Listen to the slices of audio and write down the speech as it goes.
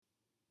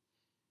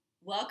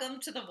Welcome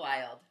to the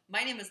wild.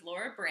 My name is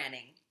Laura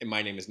Branning. And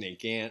my name is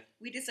Nate Gant.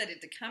 We decided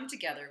to come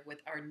together with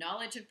our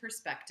knowledge and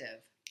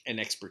perspective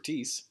And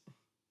expertise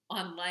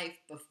on life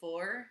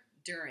before,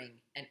 during,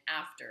 and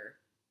after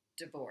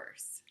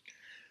divorce.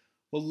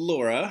 Well,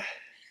 Laura,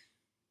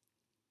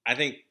 I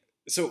think,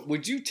 so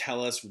would you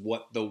tell us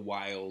what the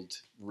wild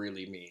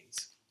really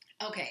means?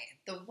 Okay,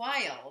 the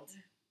wild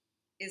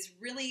is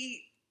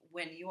really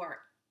when you are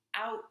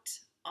out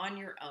on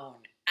your own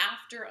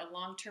after a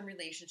long-term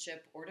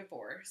relationship or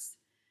divorce,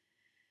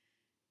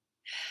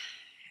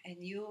 and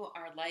you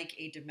are like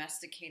a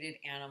domesticated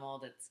animal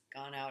that's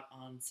gone out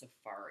on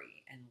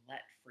safari and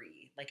let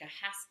free, like a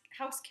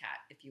house cat,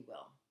 if you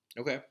will,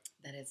 Okay.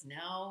 that has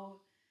now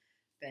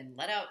been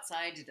let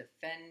outside to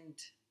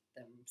defend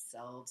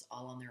themselves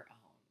all on their own.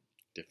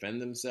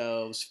 Defend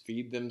themselves,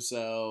 feed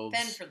themselves.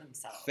 Fend for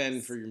themselves.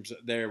 Fend for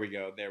yourself. There we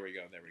go.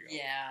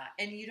 Yeah,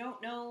 and you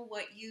don't know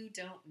what you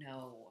don't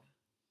know.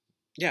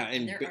 Yeah,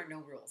 and there are no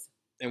rules.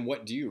 And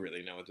what do you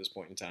really know at this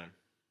point in time?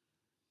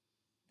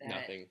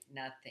 Nothing.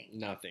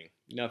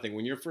 Nothing.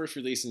 When you're first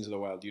released into the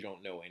wild, you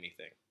don't know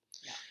anything.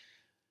 Yeah.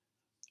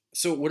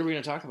 So what are we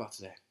going to talk about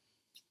today?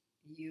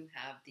 You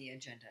have the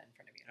agenda in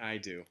front of you. I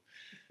do.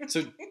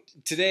 So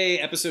today,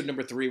 episode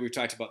number 3, we've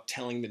talked about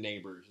telling the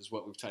neighbors is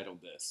what we've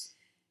titled this.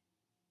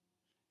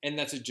 And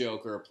that's a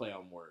joke or a play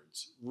on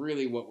words.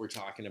 Really what we're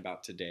talking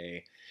about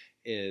today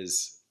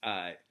is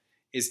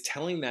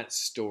telling that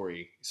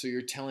story. So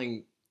you're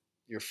telling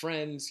your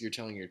friends, you're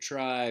telling your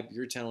tribe,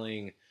 you're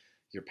telling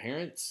your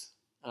parents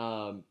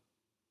about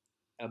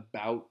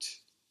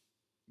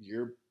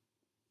your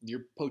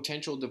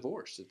potential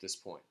divorce at this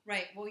point.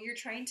 Right. Well, you're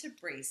trying to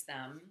brace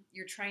them.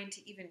 You're trying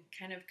to even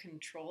kind of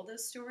control the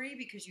story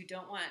because you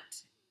don't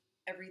want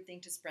everything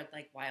to spread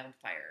like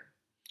wildfire.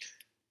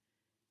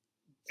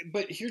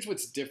 But here's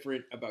what's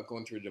different about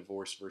going through a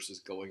divorce versus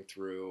going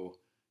through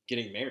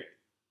getting married.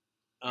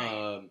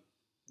 Right.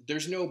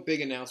 There's no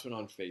big announcement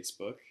on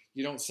Facebook.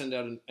 You don't send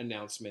out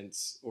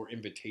announcements or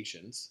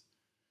invitations.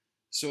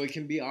 So it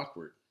can be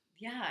awkward.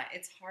 Yeah,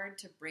 it's hard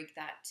to break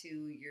that to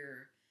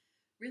your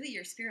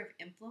sphere of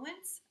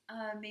influence.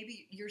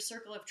 Maybe your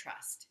circle of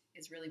trust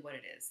is really what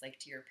it is. Like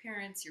to your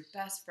parents, your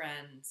best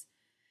friends.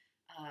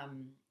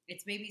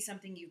 It's maybe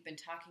something you've been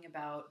talking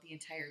about the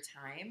entire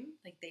time.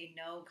 Like they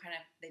know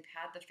they've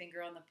had the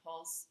finger on the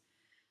pulse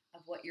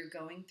of what you're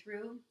going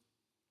through.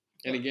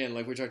 And again,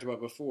 like we talked about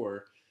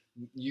before,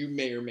 you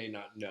may or may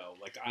not know.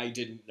 Like I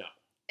didn't know.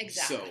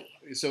 Exactly.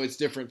 So it's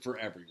different for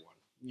everyone.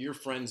 Your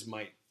friends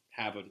might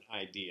have an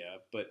idea,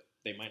 but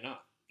they might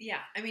not.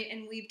 Yeah. I mean,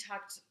 and we've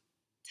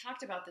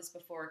talked about this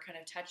before, kind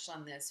of touched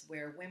on this,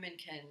 where women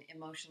can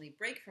emotionally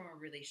break from a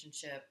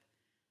relationship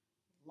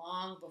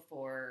long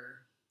before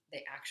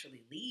they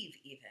actually leave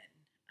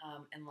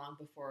even, and long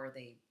before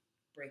they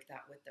break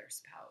that with their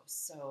spouse.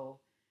 So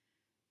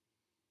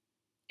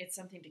it's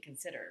something to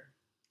consider.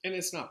 And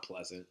it's not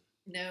pleasant.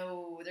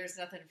 No, there's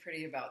nothing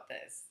pretty about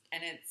this.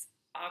 And it's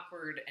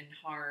awkward and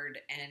hard,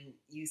 and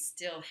you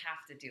still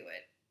have to do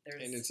it.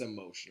 And it's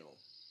emotional.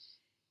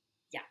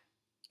 Yeah.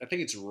 I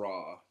think it's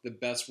raw. The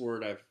best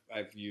word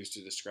I've used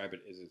to describe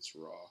it is it's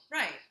raw.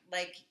 Right.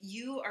 Like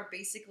you are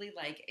basically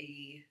like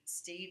a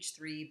stage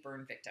 3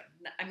 burn victim.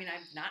 I mean,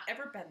 I've not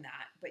ever been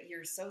that, but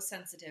you're so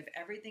sensitive.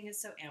 Everything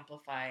is so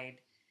amplified,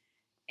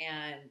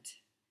 and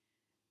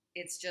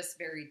it's just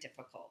very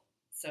difficult.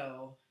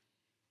 So.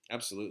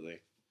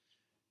 Absolutely.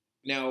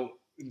 Now,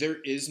 there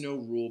is no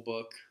rule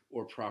book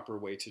or proper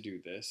way to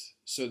do this.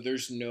 So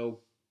there's no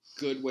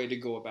good way to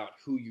go about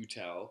who you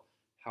tell,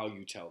 how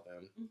you tell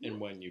them, and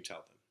when you tell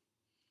them.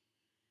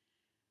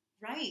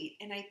 Right.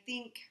 And I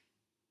think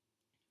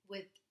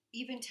with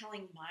even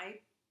telling my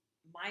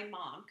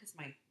mom, because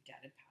my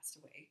dad had passed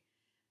away,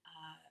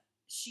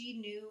 she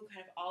knew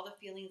kind of all the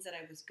feelings that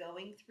I was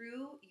going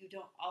through. You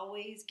don't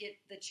always get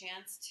the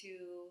chance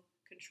to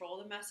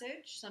control the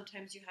message.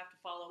 Sometimes you have to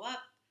follow up.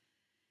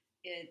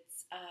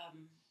 It's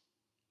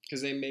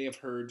because they may have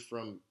heard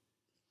from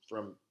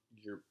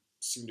your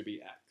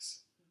soon-to-be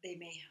ex. They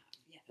may have,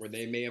 yes. Or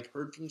they may have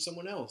heard from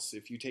someone else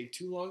if you take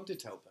too long to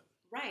tell them.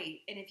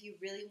 Right, and if you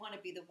really want to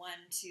be the one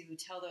to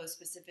tell those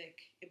specific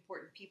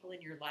important people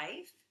in your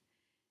life,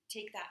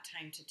 take that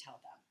time to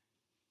tell them.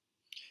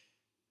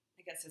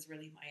 I guess is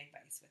really my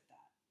advice with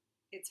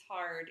that. It's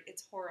hard,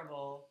 it's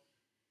horrible,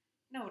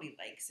 nobody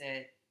likes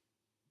it.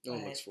 No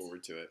one looks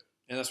forward to it.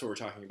 And that's what we're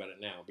talking about it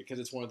now, because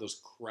it's one of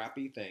those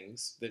crappy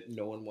things that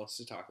no one wants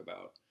to talk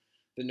about,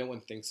 that no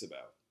one thinks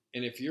about.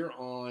 And if you're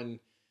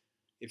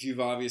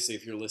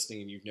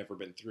listening and you've never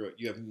been through it,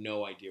 you have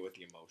no idea what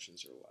the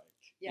emotions are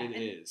like. Yeah, it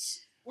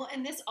is. Well,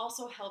 and this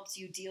also helps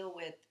you deal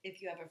with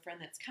if you have a friend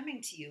that's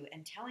coming to you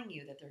and telling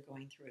you that they're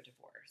going through a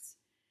divorce.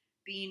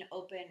 Being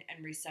open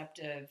and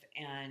receptive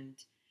and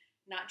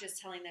not just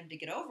telling them to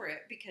get over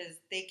it, because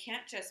they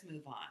can't just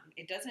move on.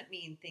 It doesn't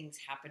mean things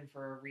happen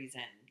for a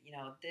reason.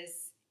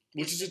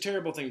 Which is a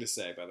terrible thing to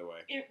say, by the way.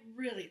 It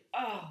really,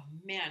 oh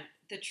man.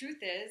 The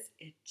truth is,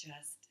 it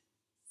just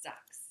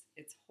sucks.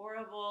 It's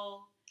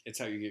horrible. It's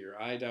how you get your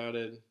eye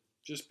dotted.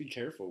 Just be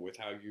careful with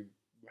how you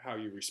how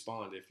you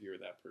respond if you're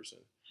that person.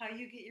 How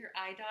you get your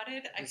eye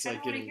dotted? I It's kind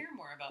like of want to getting- hear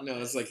more about No,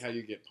 this. it's like how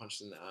you get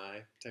punched in the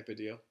eye type of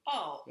deal.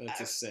 Oh, It's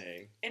a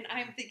saying. and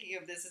I'm thinking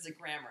of this as a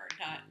grammar,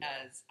 not No.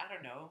 as, I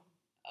don't know,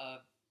 a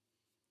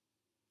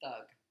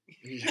thug.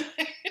 Yeah.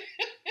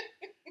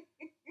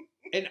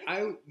 And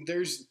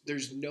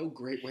there's no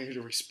great way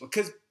to respond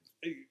because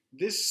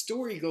this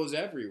story goes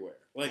everywhere.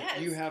 Like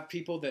Yes. you have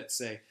people that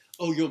say,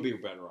 "Oh, you'll be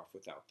better off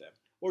without them,"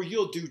 or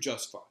 "You'll do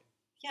just fine."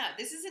 Yeah,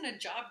 this isn't a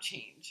job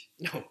change.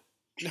 No.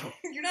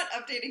 You're not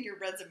updating your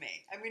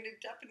resume. I mean,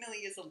 it definitely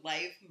is a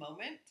life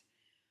moment,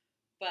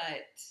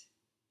 but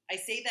I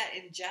say that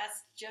in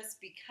jest just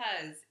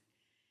because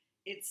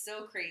it's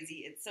so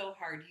crazy. It's so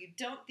hard. You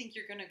don't think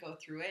you're going to go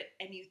through it,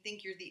 and you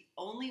think you're the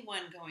only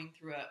one going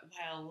through it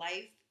while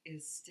life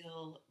is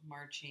still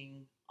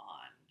marching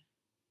on.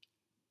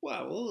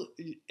 Well,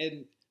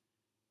 and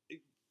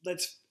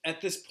let's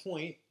at this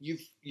point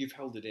you've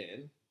held it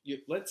in.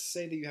 Let's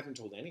say that you haven't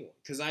told anyone,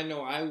 because I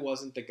know I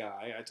wasn't the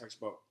guy I talked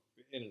about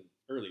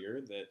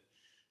earlier that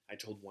I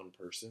told one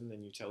person,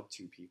 then you tell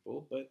two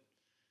people, but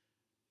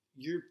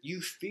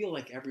you feel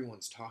like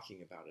everyone's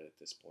talking about it at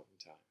this point in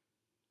time.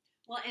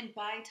 Well, and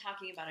by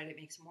talking about it, it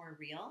makes it more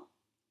real.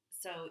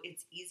 So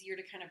it's easier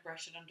to kind of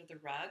brush it under the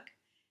rug.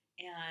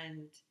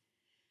 And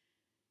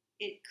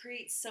it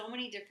creates so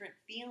many different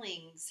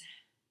feelings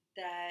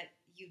that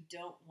you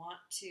don't want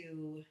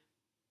to.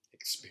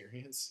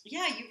 Experience.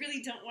 Yeah, you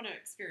really don't want to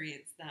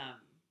experience them.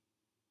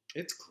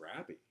 It's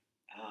crabby.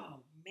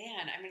 Oh,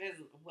 man. I mean,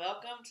 it's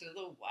welcome to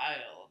the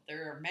wild.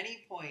 There are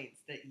many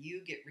points that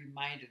you get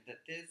reminded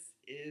that this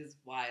is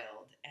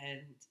wild.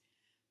 And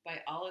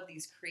by all of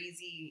these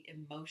crazy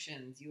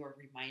emotions, you are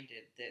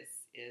reminded this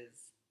is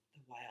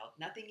the wild.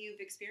 Nothing you've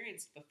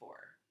experienced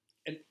before.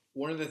 And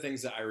one of the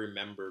things that I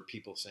remember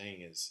people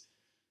saying is,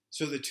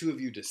 so the two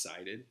of you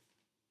decided.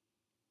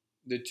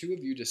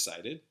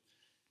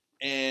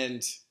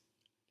 And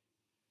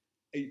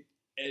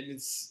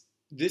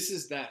this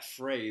is that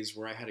phrase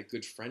where I had a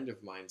good friend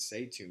of mine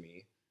say to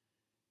me,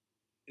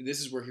 this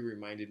is where he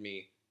reminded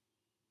me,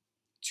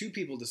 two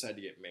people decide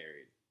to get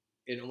married.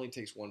 It only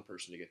takes one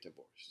person to get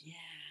divorced. Yeah.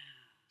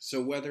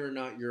 So whether or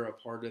not you're a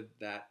part of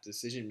that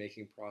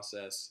decision-making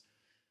process,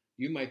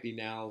 you might be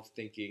now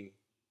thinking,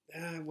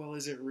 well,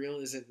 is it real?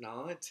 Is it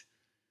not?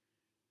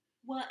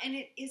 Well, and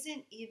it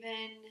isn't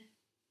even,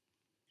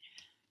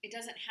 it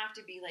doesn't have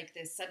to be like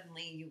this.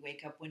 Suddenly you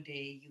wake up one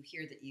day, you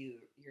hear that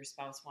your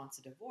spouse wants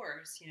a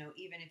divorce,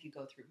 even if you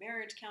go through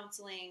marriage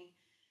counseling,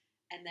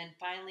 and then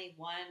finally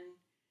one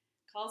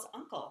calls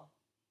uncle.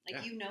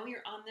 Like, Yeah.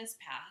 You're on this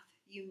path.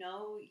 You've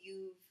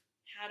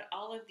had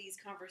all of these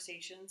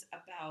conversations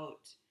about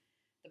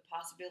the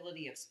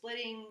possibility of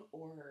splitting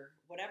or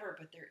whatever,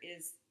 but there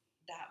is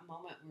that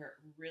moment where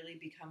it really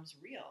becomes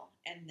real.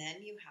 And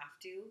then you have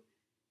to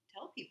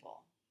tell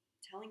people,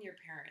 telling your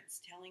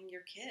parents, telling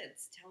your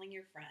kids, telling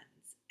your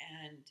friends.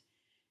 And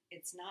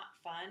it's not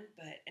fun,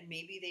 and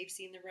maybe they've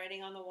seen the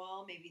writing on the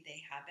wall, maybe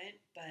they haven't,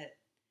 but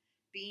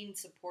being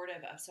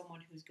supportive of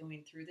someone who's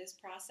going through this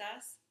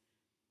process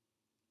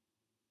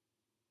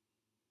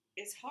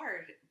is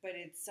hard, but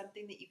it's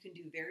something that you can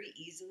do very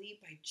easily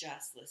by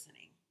just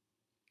listening.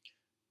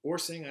 Or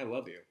saying, I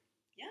love you.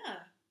 Yeah.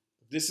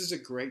 This is a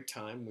great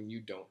time when you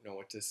don't know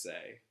what to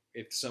say.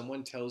 If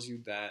someone tells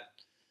you that,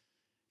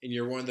 and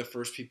you're one of the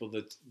first people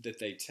that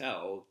they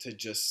tell, to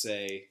just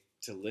say,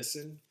 to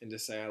listen and to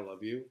say, I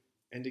love you,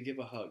 and to give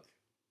a hug.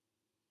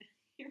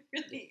 It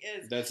really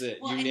is. That's it.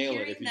 Well, you nail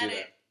it if you do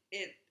that.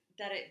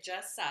 That it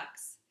just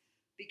sucks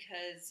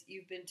because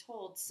you've been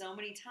told so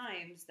many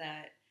times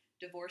that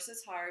divorce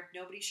is hard.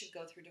 Nobody should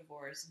go through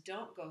divorce.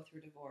 Don't go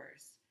through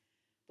divorce.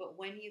 But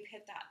when you've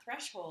hit that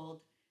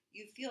threshold,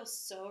 you feel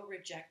so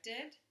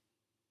rejected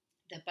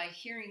that by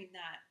hearing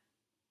that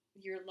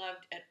you're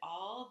loved at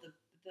all,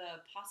 the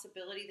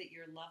possibility that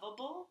you're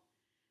lovable,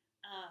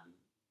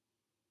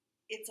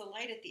 it's a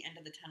light at the end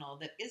of the tunnel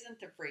that isn't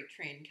the freight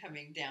train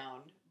coming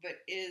down, but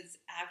is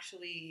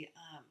actually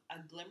a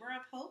glimmer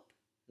of hope.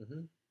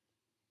 Mm-hmm.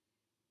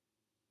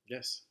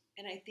 Yes.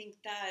 And I think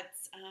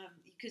that's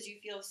because you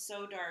feel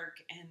so dark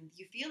and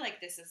you feel like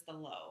this is the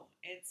low.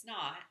 It's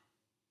not.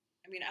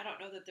 I mean, I don't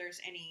know that there's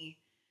any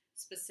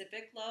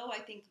specific low. I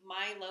think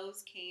my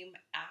lows came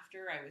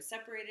after I was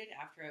separated,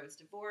 after I was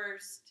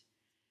divorced.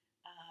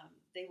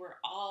 They were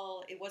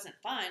all, it wasn't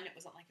fun. It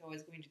wasn't like I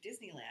was going to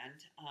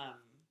Disneyland,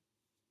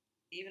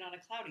 even on a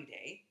cloudy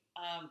day.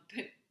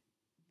 But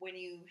when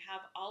you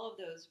have all of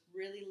those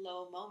really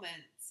low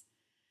moments,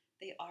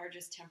 they are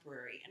just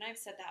temporary. And I've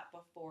said that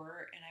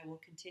before, and I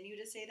will continue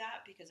to say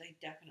that because I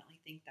definitely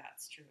think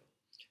that's true.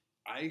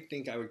 I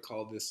think I would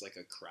call this like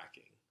a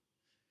cracking.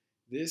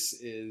 This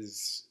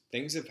is,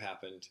 things have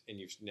happened, and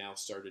you've now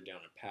started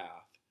down a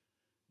path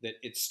that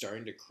it's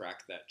starting to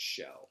crack that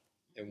shell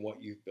and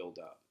what you've built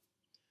up.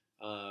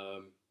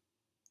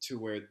 To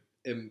where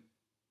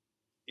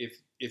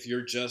if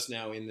you're just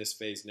now in this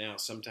phase now,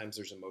 sometimes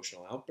there's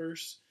emotional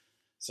outbursts.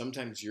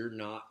 Sometimes you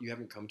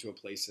haven't come to a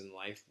place in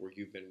life where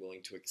you've been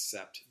willing to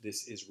accept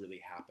this is really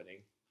happening.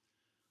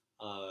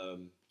 Well,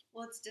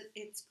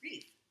 it's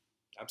grief.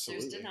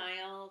 Absolutely. There's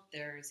denial,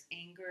 there's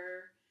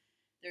anger,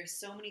 there's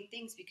so many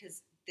things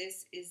because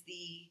this is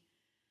the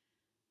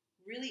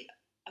really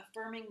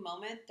affirming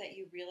moment that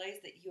you realize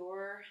that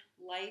your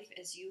life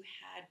as you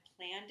had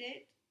planned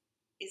it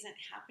isn't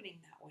happening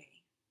that way.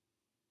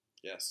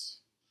 Yes.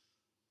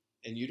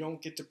 And you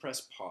don't get to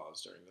press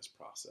pause during this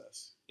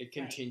process. It Right.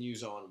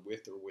 continues on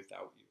with or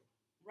without you.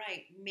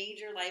 Right.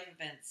 Major life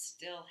events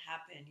still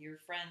happen. Your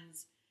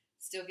friends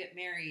still get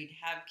married,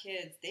 have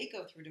kids, they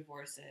go through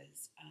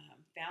divorces.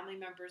 Family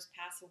members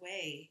pass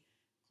away,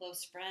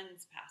 close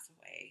friends pass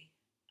away,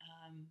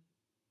 um,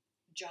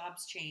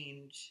 jobs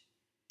change,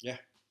 Yeah.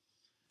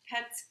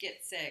 pets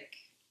get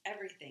sick,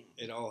 everything.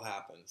 It all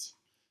happens.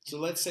 So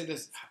let's say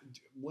this.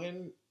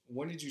 When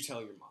did you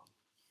tell your mom?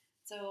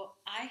 So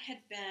I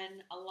had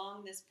been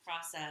along this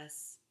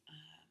process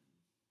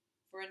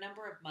for a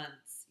number of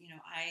months.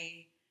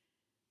 I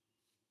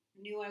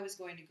knew I was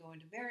going to go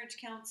into marriage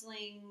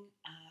counseling.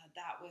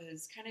 That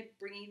was kind of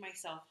bringing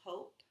myself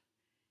hope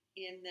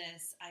in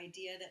this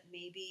idea that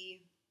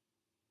maybe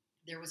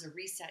there was a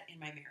reset in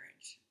my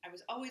marriage. I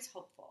was always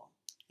hopeful.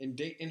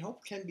 And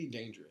hope can be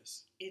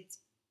dangerous. It's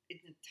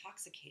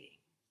intoxicating.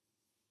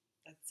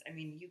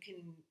 You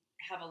can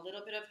have a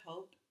little bit of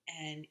hope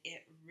and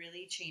it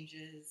really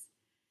changes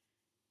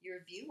your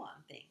view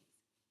on things.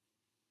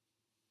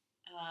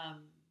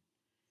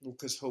 Well,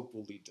 because hope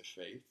will lead to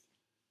faith.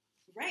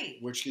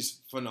 Right. Which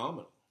is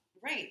phenomenal.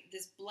 Right.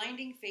 This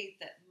blinding faith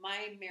that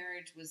my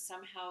marriage was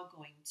somehow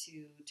going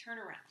to turn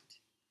around.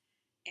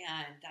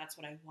 And that's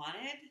what I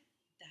wanted.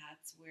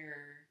 That's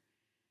where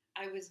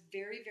I was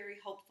very, very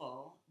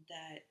hopeful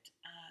that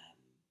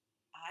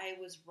I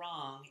was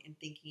wrong in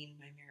thinking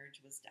my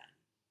marriage was done.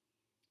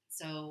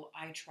 So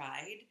I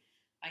tried.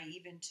 I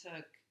even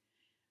took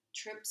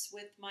trips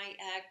with my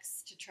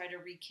ex to try to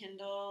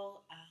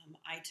rekindle.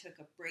 I took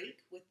a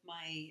break with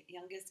my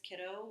youngest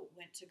kiddo,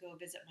 went to go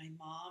visit my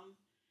mom.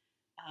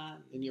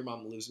 And your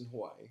mom lives in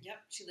Hawaii. Yep,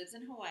 she lives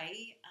in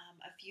Hawaii.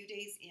 A few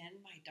days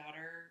in, my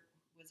daughter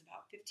was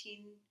about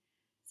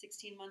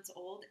 16 months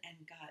old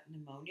and got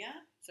pneumonia,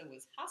 so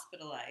was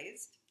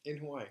hospitalized. In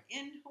Hawaii.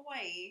 In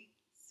Hawaii.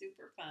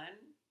 Super fun.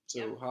 So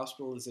Yep.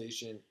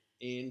 Hospitalization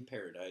in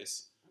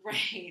paradise.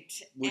 Right.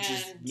 Which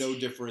is no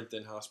different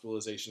than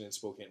hospitalization in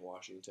Spokane,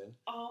 Washington.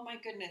 Oh my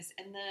goodness.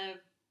 And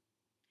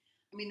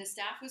the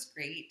staff was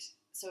great.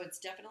 So it's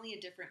definitely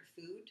a different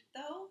food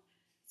though.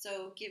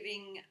 So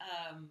giving,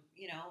 a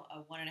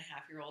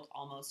 1.5-year-old,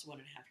 almost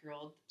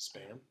 1.5-year-old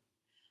spam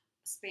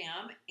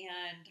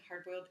and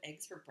hard-boiled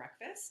eggs for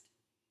breakfast.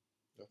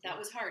 Okay. That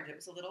was hard. It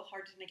was a little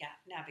hard to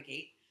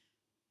navigate,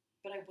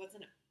 but I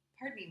wasn't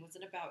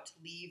about to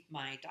leave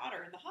my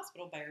daughter in the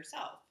hospital by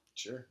herself.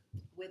 Sure.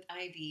 With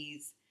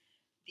IVs.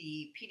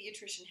 The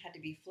pediatrician had to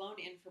be flown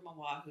in from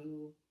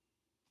Oahu.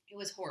 It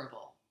was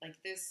horrible.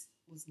 This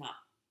was not.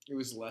 It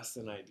was less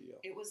than ideal.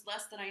 It was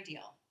less than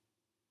ideal.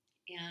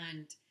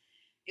 And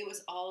it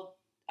was all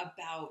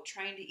about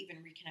trying to even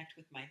reconnect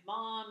with my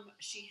mom.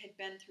 She had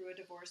been through a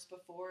divorce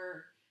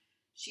before.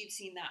 She'd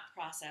seen that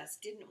process,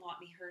 didn't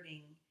want me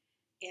hurting.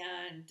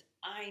 And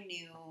I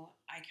knew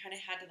I kind of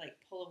had to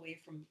pull away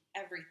from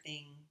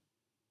everything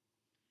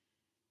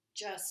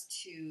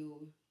just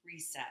to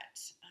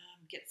reset,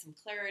 get some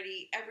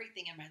clarity.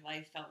 Everything in my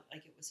life felt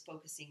like it was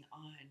focusing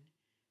on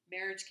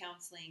marriage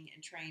counseling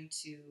and trying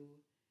to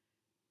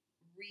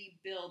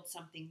rebuild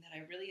something that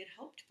I really had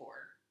hoped for.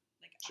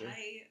 Sure.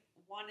 I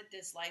wanted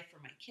this life for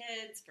my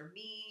kids, for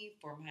me,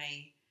 for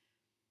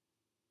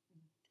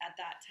at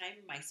that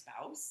time, my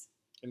spouse.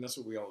 And that's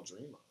what we all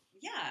dream of.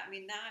 Yeah,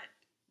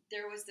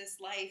 there was this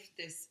life,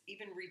 this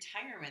even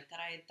retirement that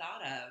I had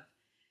thought of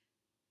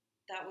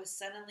that was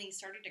suddenly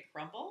starting to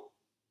crumble,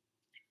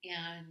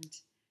 and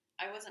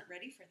I wasn't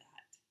ready for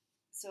that.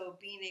 So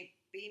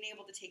being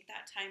able to take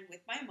that time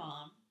with my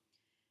mom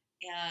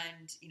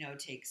and,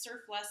 take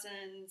surf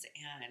lessons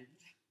and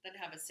then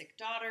have a sick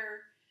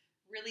daughter,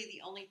 really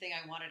the only thing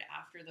I wanted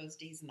after those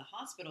days in the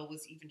hospital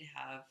was even to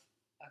have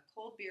a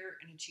cold beer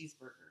and a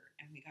cheeseburger.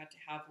 And we got to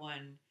have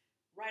one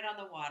right on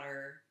the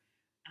water,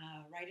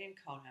 right in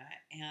Kona.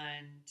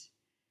 And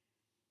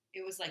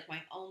it was like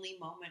my only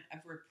moment of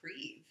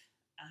reprieve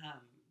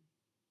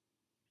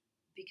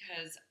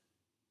because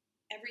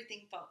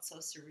everything felt so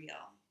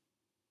surreal.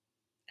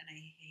 And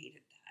I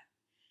hated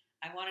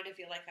that. I wanted to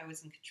feel like I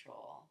was in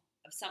control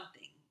of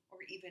something or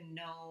even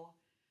know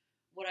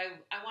what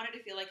I wanted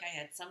to feel like I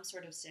had some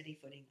sort of steady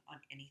footing on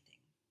anything.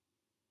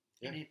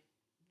 Yeah. And it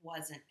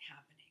wasn't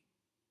happening.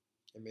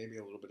 And maybe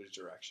a little bit of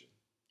direction.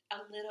 A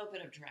little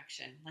bit of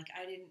direction.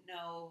 I didn't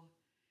know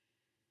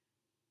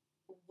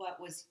what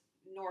was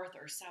north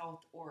or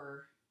south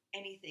or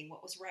anything,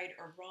 what was right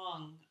or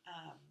wrong.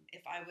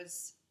 If I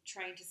was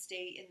trying to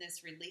stay in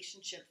this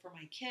relationship for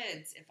my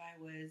kids, if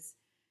I was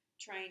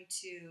trying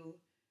to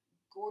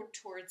go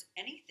towards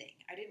anything.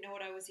 I didn't know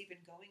what I was even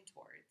going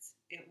towards.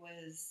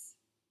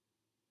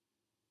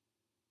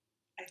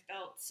 I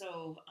felt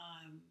so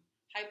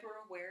hyper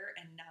aware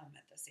and numb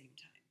at the same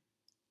time.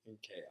 In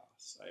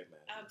chaos, I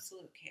imagine.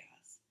 Absolute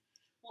chaos.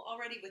 Well,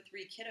 already with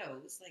 3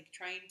 kiddos,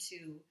 trying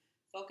to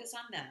focus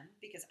on them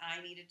because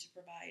I needed to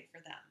provide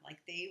for them. Like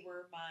they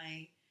were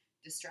my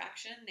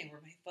distraction, they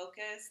were my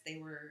focus, they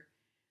were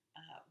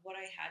what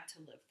I had to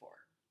live for.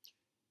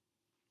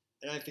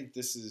 And I think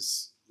this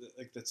is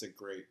like that's a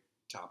great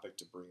topic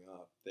to bring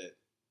up, that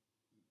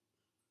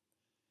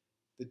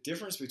the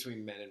difference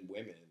between men and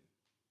women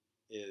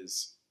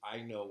is,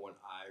 I know when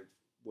I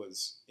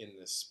was in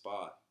this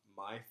spot,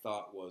 my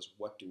thought was,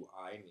 what do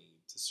I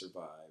need to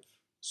survive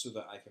so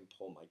that I can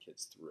pull my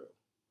kids through?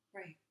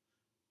 Right.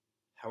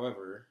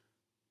 However,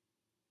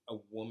 a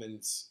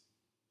woman's,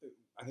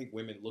 I think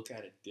women look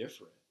at it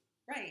different.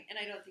 Right. And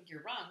I don't think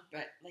you're wrong,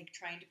 but like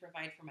trying to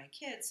provide for my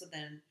kids, so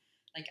then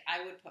like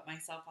I would put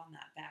myself on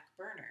that back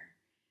burner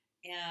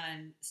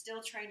and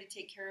still trying to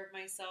take care of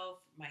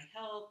myself, my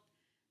health,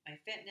 my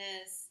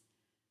fitness,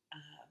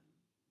 um,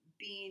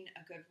 being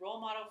a good role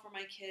model for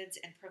my kids,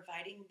 and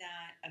providing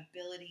that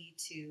ability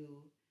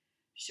to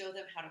show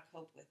them how to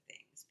cope with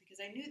things because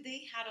I knew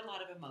they had a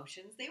lot of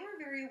emotions. They were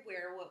very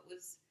aware what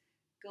was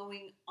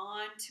going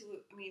on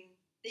I mean,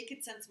 they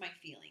could sense my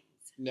feelings.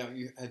 Now,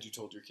 you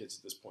told your kids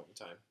at this point in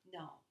time?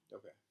 No.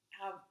 Okay.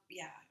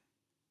 Yeah,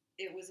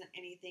 it wasn't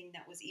anything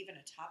that was even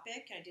a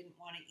topic. I didn't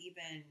want to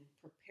even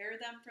prepare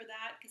them for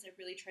that because I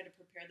really try to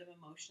prepare them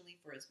emotionally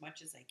for as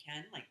much as I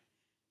can, like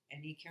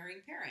any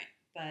caring parent.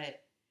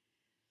 But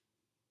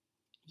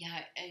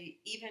yeah,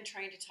 even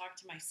trying to talk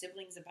to my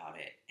siblings about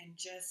it, and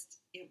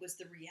just it was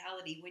the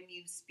reality. When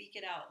you speak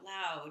it out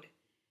loud,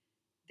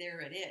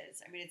 there it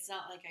is. I mean, it's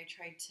not like I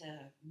tried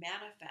to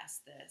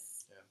manifest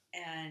this. Yeah.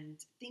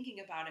 And thinking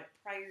about it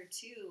prior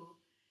to,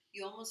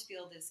 you almost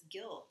feel this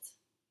guilt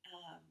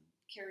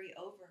carry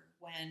over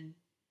when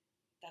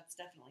that's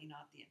definitely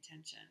not the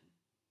intention.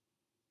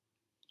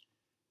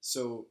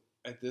 So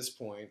at this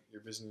point,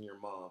 you're visiting your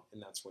mom,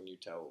 and that's when you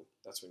tell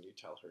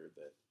her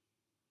that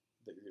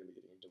you're going to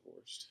be getting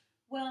divorced.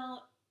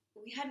 Well,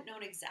 we hadn't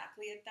known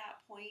exactly at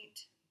that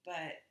point,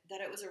 but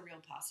that it was a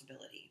real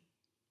possibility.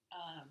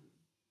 Um,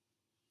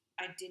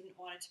 I didn't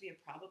want it to be a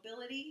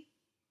probability,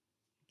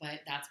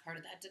 but that's part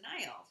of that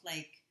denial.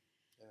 Like,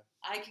 yeah.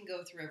 I can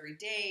go through every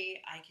day.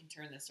 I can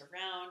turn this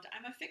around.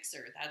 I'm a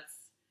fixer.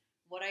 That's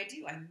what I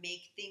do. I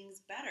make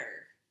things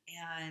better.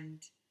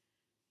 And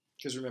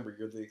because remember,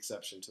 you're the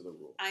exception to the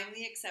rule. I'm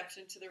the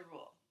exception to the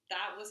rule.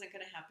 That wasn't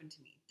going to happen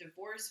to me.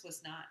 Divorce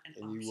was not an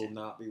option. And you will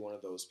not be one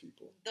of those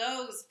people.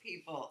 Those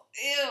people.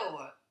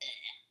 Ew.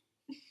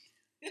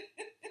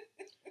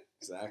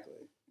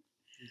 Exactly.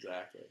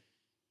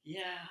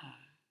 Yeah.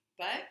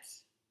 But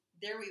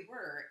there we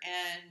were.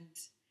 And,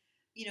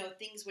 you know,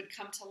 things would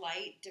come to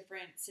light.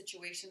 Different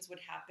situations would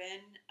happen.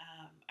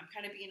 I'm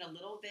kind of being a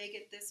little vague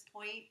at this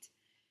point.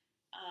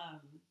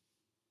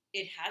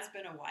 It has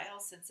been a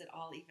while since it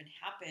all even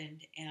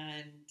happened.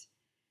 And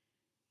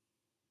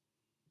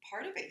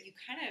part of it you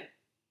kind of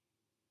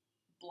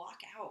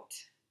block out.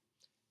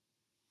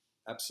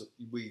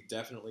 Absolutely. We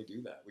definitely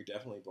do that. We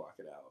definitely block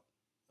it out.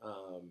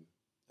 I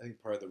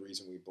think part of the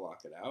reason we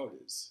block it out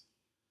is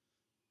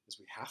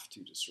we have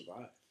to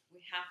survive.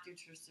 We have to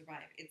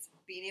survive. It's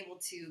being able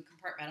to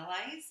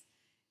compartmentalize.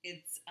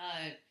 It's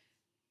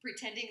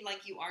pretending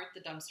like you aren't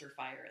the dumpster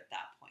fire at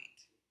that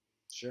point.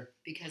 Sure.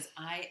 Because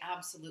I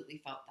absolutely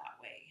felt that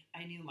way.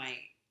 I knew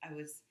I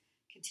was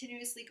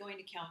continuously going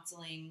to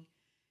counseling,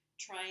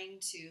 trying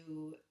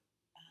to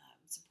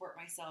support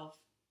myself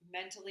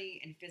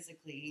mentally and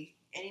physically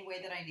any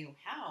way that I knew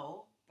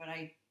how, but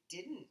I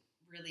didn't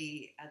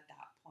really at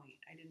that point.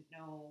 I didn't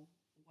know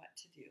what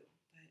to do,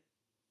 but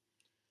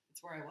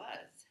it's where I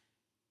was.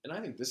 And I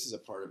think this is a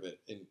part of it,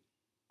 and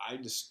I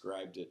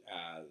described it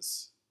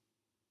as,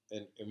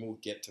 and we'll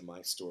get to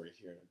my story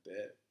here in a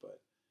bit,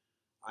 but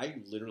I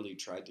literally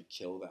tried to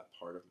kill that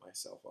part of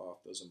myself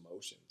off, those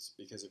emotions,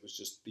 because it was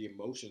just, the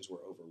emotions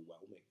were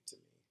overwhelming to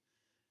me.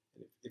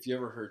 And if you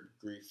ever heard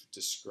grief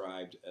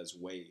described as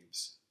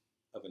waves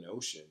of an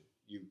ocean,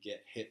 you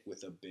get hit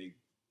with a big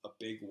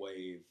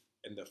wave,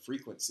 and the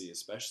frequency,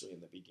 especially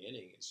in the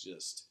beginning,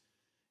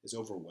 is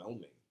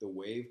overwhelming. The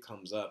wave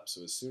comes up,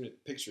 so as soon as,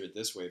 picture it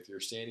this way, if you're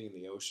standing in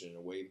the ocean and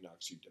a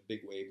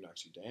big wave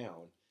knocks you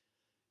down,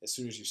 as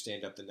soon as you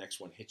stand up, the next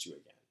one hits you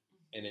again.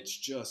 Mm-hmm. And it's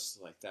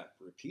just like that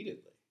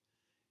repeatedly.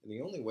 And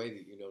the only way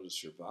that you know to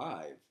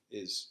survive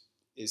is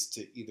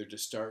to either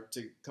just start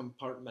to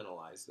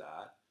compartmentalize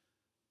that,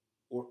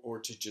 or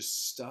to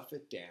just stuff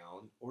it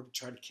down, or to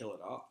try to kill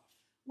it off.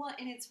 Well,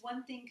 and it's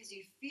one thing because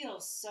you feel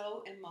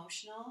so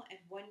emotional, and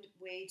one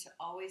way to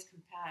always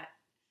combat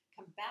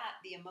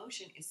the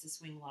emotion is to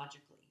swing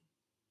logically.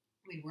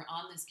 I mean, we're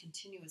on this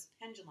continuous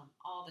pendulum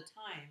all the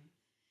time,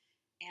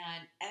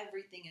 and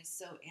everything is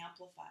so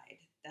amplified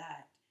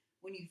that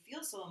when you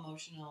feel so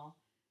emotional,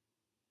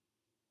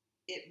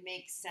 it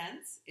makes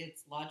sense.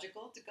 It's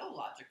logical to go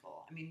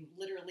logical. I mean,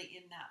 literally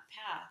in that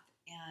path,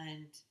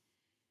 and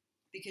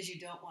because you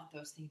don't want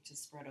those things to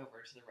spread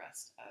over to the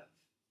rest of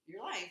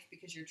your life,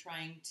 because you're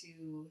trying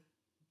to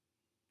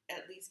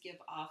at least give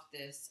off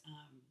this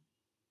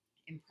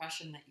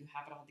impression that you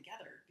have it all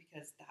together,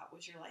 because that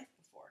was your life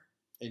before.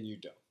 And you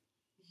don't.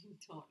 You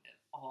don't at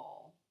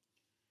all.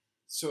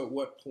 So at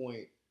what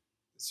point,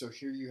 so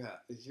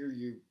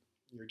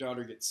your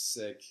daughter gets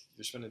sick.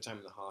 You're spending time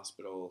in the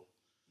hospital.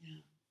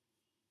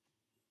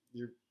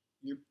 Yeah.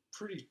 You're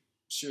pretty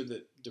sure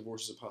that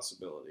divorce is a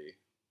possibility,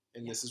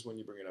 and Yeah. this is when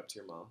you bring it up to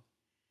your mom.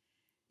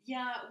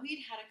 Yeah,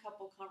 we'd had a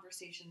couple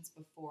conversations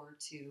before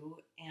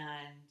too,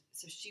 and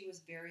so she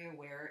was very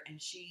aware,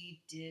 and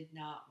she did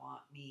not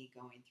want me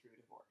going through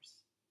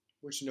divorce.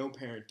 Which no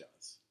parent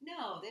does.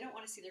 No, they don't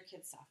want to see their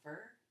kids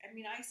suffer. I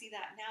mean, I see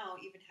that now,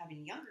 even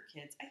having younger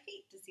kids. I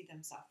hate to see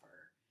them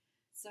suffer.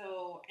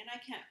 So, and I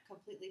can't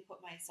completely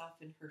put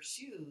myself in her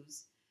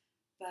shoes,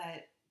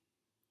 but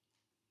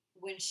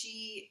when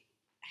she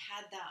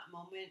had that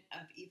moment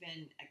of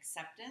even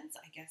acceptance,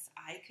 I guess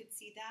I could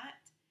see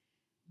that,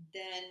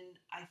 then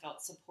I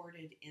felt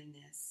supported in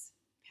this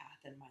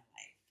path in my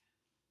life.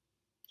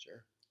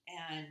 Sure.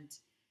 And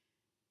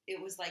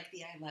it was like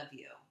the I love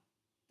you,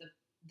 the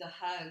the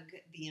hug,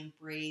 the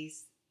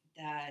embrace,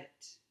 that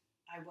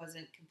I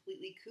wasn't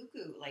completely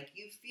cuckoo. Like,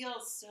 you feel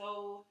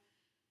so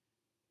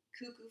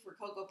cuckoo for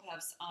Cocoa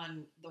Puffs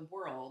on the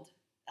world.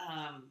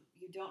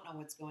 You don't know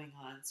what's going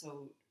on.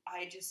 So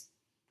I just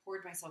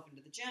poured myself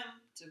into the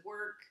gym to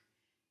work,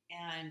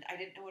 and I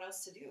didn't know what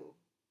else to do.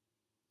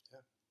 Yeah.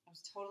 I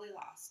was totally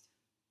lost.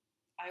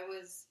 I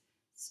was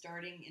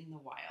starting in the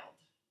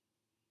wild,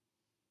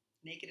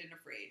 naked and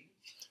afraid.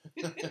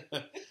 I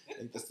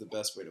think that's the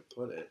best way to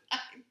put it. I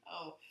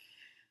know.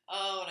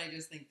 Oh, and I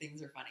just think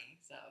things are funny.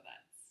 So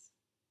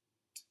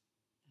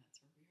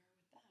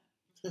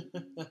that's where we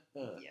are with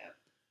that. Yep.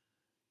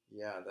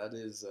 Yeah, that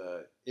is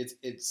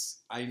it's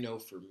I know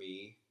for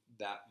me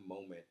that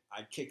moment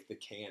I kicked the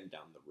can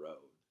down the road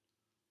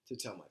to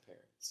tell my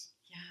parents.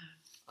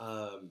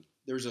 Yeah.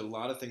 There's a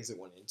lot of things that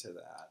went into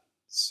that.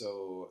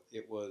 So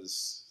it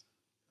was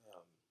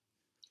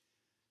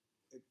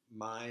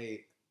my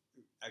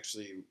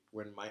actually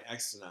when my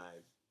ex and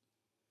I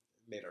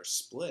made our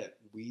split,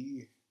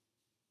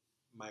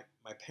 my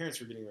parents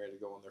were getting ready to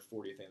go on their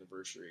 40th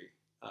anniversary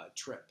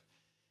trip.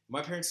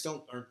 My parents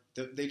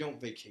they don't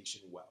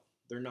vacation well.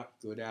 They're not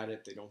good at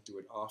it. They don't do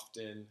it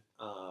often,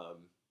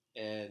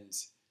 and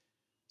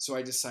so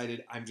I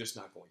decided I'm just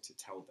not going to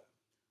tell them.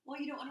 Well,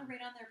 you don't want to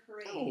rain on their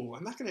parade. No,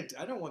 I'm not gonna.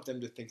 I don't want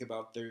them to think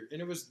about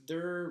and it was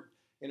their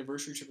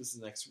anniversary trip is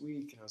the next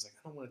week, and I was like,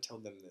 I don't want to tell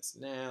them this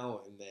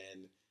now, and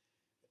then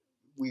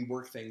we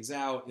work things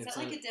out. And Is it's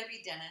that like not, a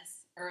Debbie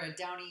Dennis or a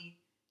Debbie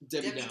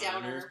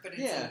Downer, but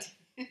it's yeah,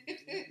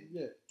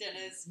 yeah.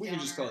 Dennis. We Downer,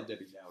 can just call it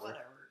Debbie Downer.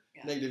 Whatever.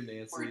 Yeah. Negative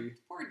Nancy.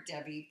 Poor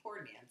Debbie.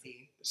 Poor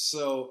Nancy.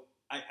 So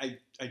I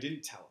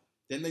didn't tell them.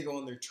 Then they go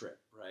on their trip,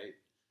 right?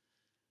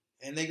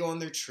 And they go on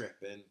their trip,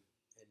 and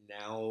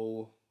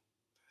now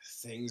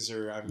things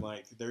are. I'm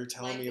like, they're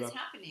telling me about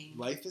happening.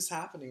 Life is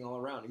happening all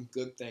around, and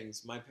good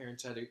things. My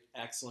parents had an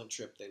excellent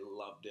trip. They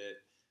loved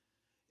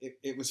it.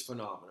 It was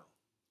phenomenal.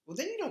 Well,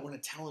 then you don't want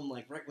to tell them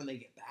like right when they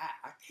get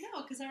back.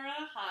 No, because they're on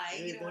a high.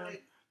 You don't want to.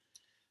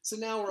 So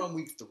now we're on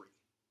week 3.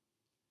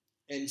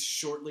 And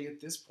shortly at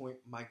this point,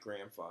 my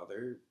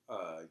grandfather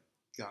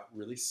got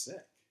really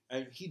sick.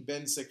 And he'd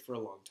been sick for a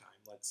long time.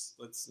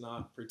 Let's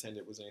not pretend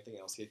it was anything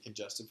else. He had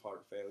congestive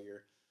heart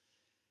failure.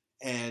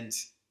 And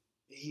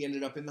he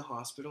ended up in the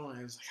hospital, and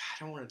I was like,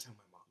 I don't want to tell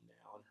my mom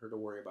now and her to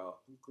worry about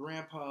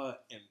Grandpa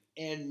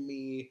and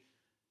me.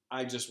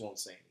 I just won't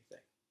say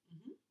anything.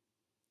 Mm-hmm.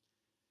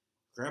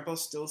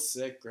 Grandpa's still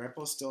sick.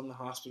 Grandpa's still in the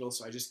hospital,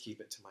 so I just keep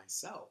it to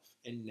myself.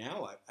 And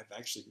now I've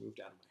actually moved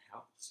out of my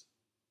house.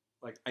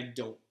 Like, I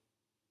don't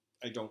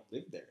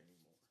live there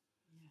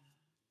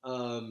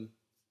anymore. Yeah.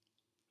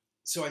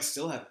 So I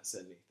still haven't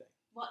said anything.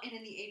 Well, and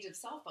in the age of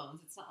cell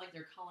phones, it's not like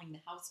they're calling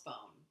the house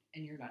phone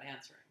and you're not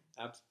answering.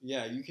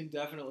 Yeah, you can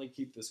definitely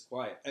keep this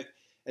quiet.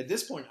 At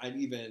this point,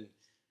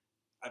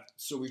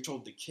 so we've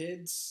told the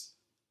kids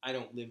I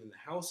don't live in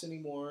the house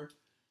anymore.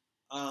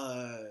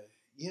 Or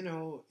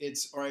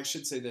I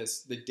should say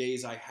this: the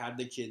days I had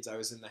the kids, I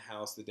was in the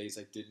house. The days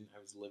I didn't, I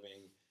was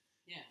living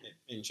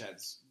in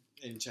Chad's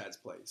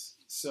place.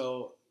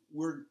 So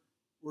we're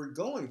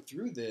going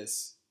through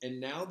this, and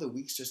now the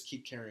weeks just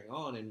keep carrying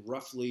on. And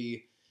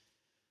roughly,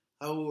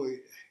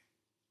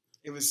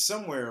 it was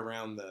somewhere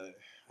around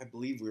I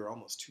believe we were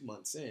almost 2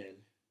 months in,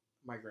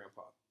 my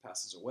grandpa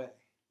passes away.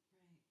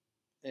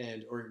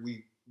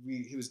 Right.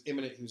 He was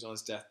imminent. He was on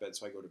his deathbed,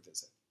 so I go to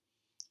visit.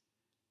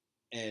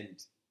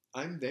 And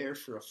I'm there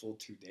for a full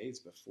 2 days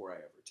before I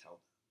ever tell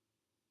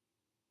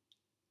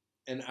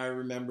them. And I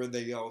remember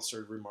they all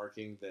started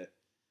remarking that,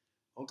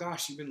 oh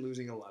gosh, you've been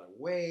losing a lot of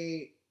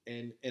weight.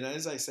 And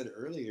as I said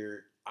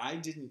earlier, I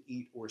didn't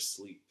eat or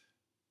sleep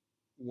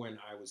when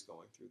I was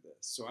going through this.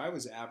 So I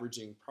was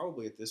averaging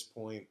probably at this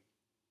point,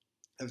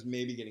 I was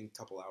maybe getting a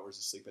couple hours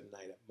of sleep at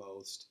night at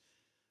most,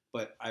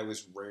 but I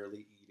was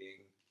rarely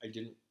eating.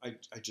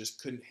 I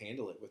just couldn't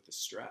handle it with the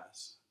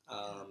stress.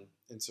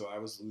 And so I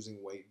was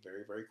losing weight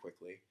very, very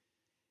quickly.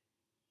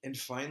 And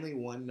finally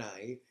one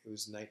night, it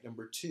was night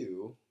number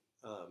 2,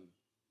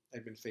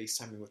 I'd been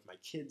FaceTiming with my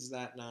kids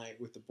that night,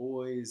 with the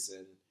boys,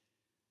 and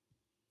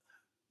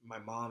my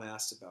mom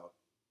asked about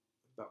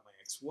my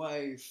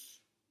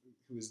ex-wife,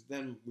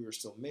 we were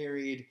still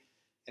married,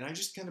 And I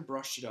just kind of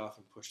brushed it off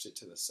and pushed it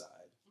to the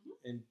side. Mhm.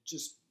 And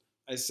just,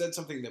 I said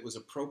something that was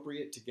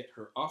appropriate to get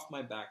her off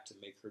my back to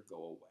make her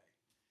go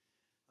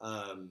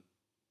away.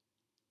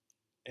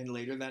 And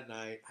later that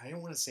night, I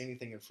don't want to say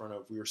anything in front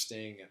of, we were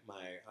staying at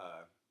my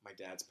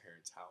dad's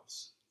parents'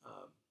 house.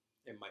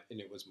 And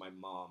it was my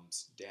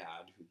mom's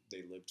dad, who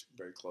they lived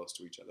very close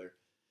to each other,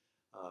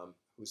 who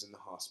was in the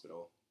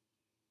hospital.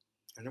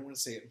 I don't want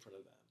to say it in front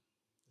of them.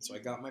 So I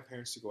got my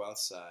parents to go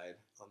outside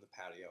on the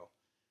patio,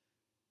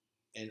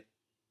 and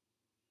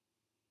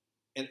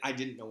I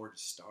didn't know where to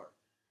start.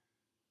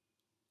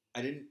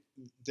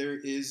 There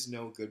is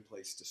no good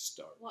place to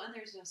start. Well, and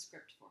there's no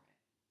script for it.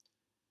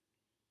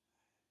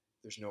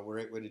 There's no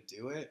right way to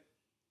do it.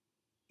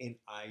 And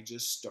I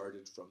just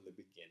started from the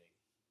beginning.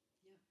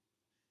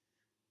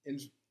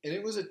 Yeah. And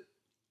it was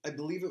I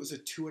believe it was a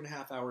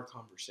 2.5 hour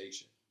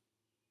conversation.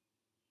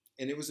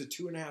 And it was a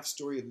 2.5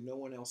 story of no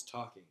one else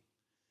talking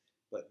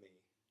but me.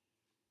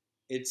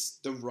 It's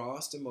the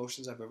rawest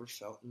emotions I've ever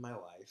felt in my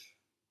life.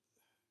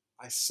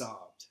 I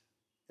sobbed,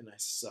 and I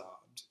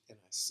sobbed, and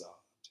I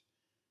sobbed.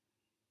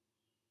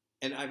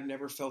 And I've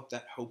never felt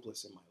that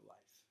hopeless in my life.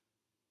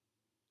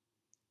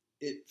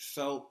 It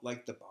felt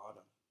like the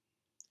bottom.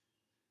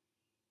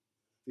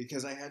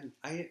 Because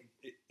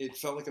it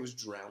felt like I was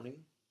drowning.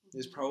 Mm-hmm.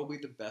 Is probably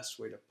the best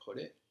way to put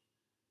it.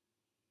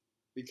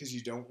 Because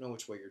you don't know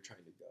which way you're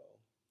trying to go.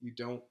 You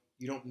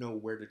don't know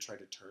where to try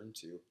to turn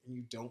to, and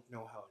you don't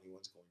know how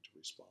anyone's going to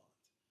respond.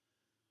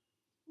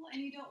 Well,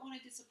 and you don't want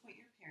to disappoint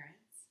your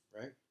parents.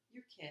 Right.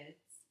 Your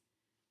kids.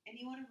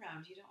 Anyone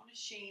around you. You don't want to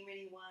shame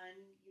anyone.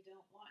 You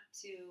don't want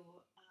to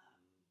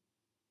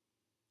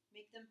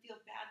make them feel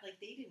bad like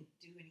they didn't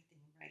do anything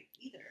right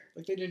either.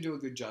 Like they didn't do a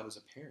good job as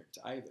a parent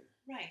either.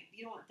 Right.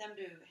 You don't want them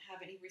to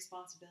have any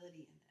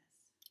responsibility in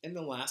this. And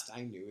the last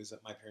I knew is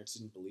that my parents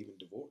didn't believe in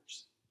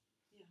divorce.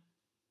 Yeah.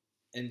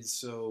 And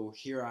so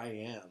here I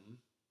am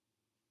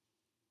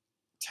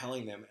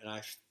telling them, and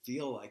I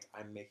feel like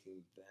I'm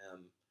making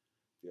them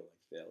feel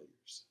like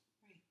failures.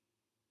 Right.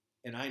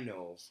 And I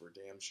know for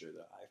damn sure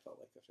that I felt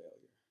like a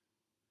failure.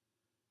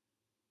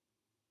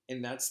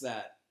 And that's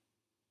that.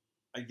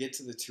 I get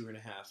to the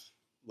 2.5,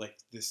 like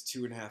this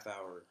 2.5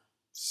 hour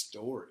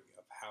story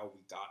of how we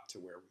got to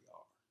where we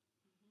are.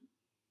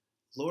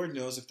 Mm-hmm. Lord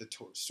knows if the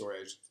story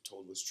I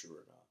told was true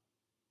or not.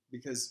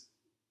 Because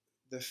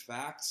the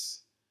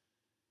facts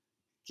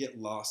get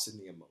lost in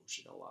the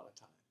emotion a lot of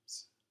times.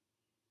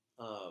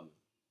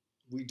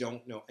 We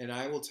don't know. And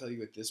I will tell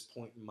you, at this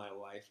point in my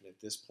life and at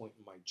this point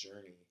in my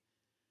journey,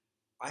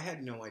 I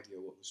had no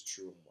idea what was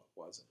true and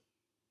what wasn't.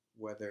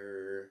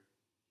 Whether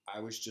I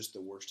was just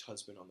the worst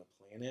husband on the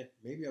planet,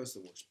 maybe I was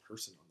the worst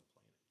person on the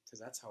planet, because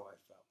that's how I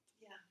felt.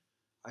 Yeah.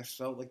 I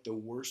felt like the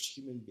worst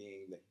human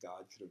being that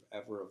God could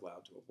have ever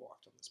allowed to have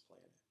walked on this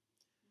planet.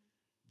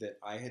 Mm-hmm. That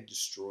I had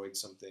destroyed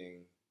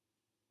something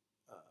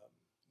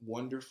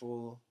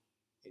wonderful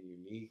and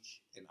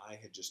unique, and I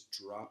had just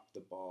dropped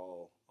the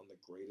ball on the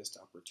greatest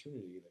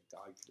opportunity that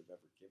God could have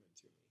ever given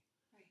to me.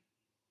 Right.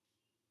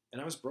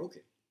 And I was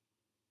broken.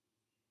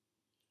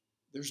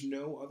 There's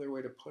no other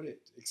way to put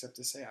it except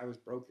to say I was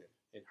broken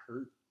and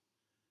hurt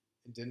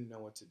and didn't know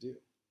what to do.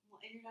 Well,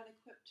 and you're not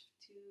equipped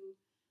to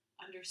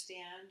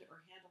understand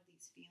or handle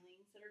these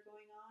feelings that are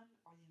going on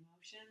or the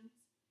emotions.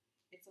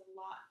 It's a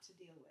lot to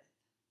deal with.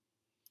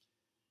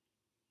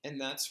 And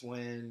that's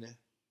when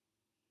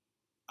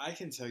I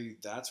can tell you,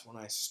 that's when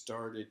I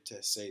started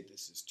to say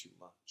this is too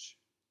much.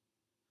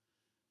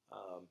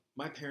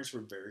 My parents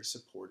were very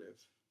supportive.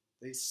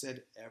 They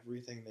said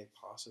everything they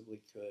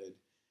possibly could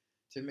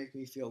to make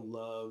me feel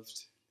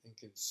loved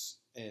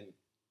and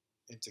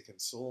to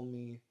console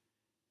me.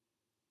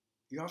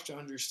 You have to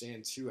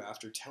understand too,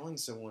 after telling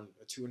someone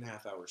a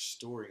 2.5 hour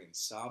story and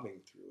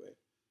sobbing through it,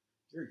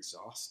 you're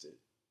exhausted.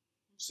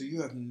 So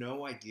you have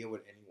no idea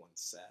what anyone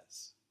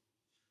says.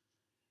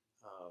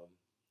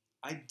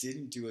 I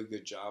didn't do a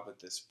good job at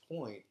this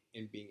point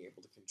in being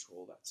able to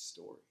control that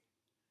story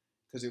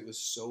because it was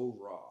so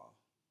raw.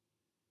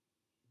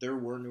 There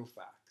were no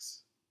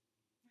facts.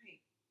 Right.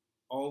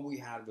 All we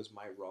had was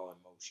my raw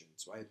emotion,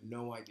 so I had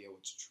no idea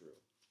what's true.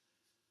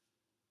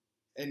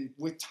 And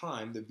with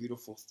time, the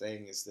beautiful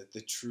thing is that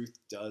the truth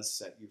does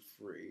set you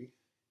free,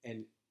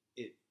 and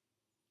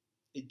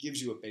it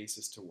gives you a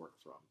basis to work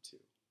from too,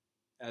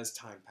 as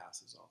time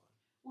passes on.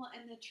 Well,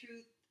 and the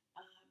truth,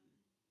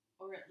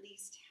 or at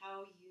least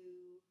how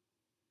you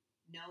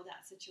know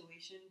that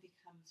situation,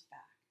 becomes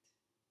fact.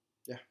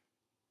 Yeah,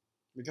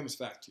 it becomes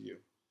fact to you.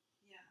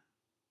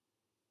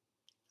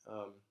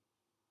 Yeah.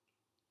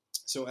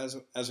 So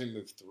as we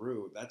move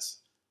through,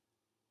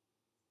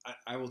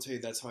 I will tell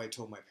you, that's how I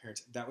told my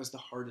parents. That was the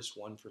hardest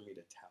one for me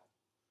to tell.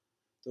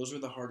 Those were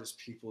the hardest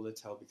people to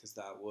tell because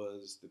that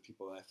was the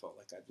people that I felt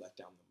like I'd let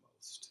down the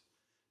most.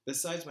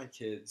 Besides my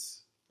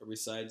kids, or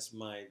besides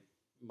my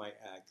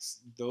ex,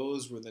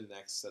 those were the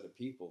next set of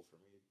people for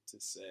me to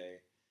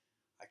say,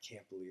 I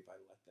can't believe I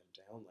let them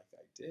down like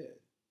I did.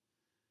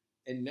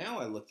 And now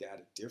I look at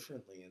it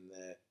differently in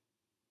that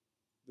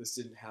this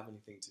didn't have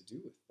anything to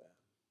do with them.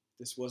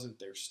 This wasn't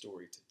their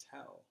story to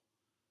tell.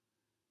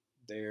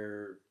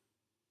 they're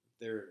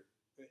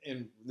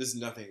and this is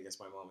nothing against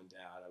my mom and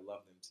dad. I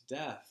love them to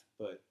death,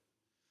 but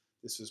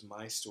this was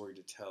my story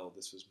to tell.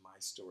 This was my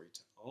story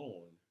to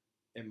own,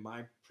 and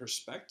my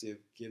perspective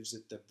gives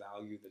it the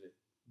value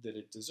that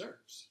it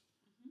deserves.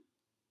 Hmm.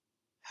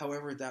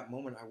 However, at that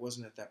moment, I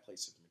wasn't at that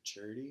place of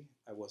maturity.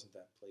 I wasn't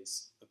at that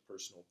place of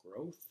personal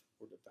growth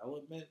or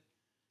development,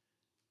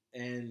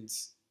 and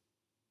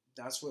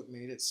that's what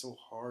made it so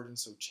hard and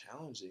so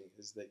challenging.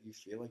 Is that you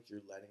feel like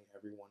you're letting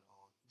everyone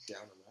on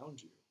down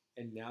around you,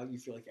 and now you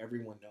feel like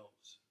everyone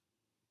knows.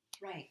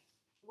 Right.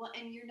 Well,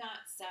 and you're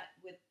not set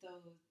with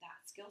that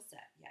skill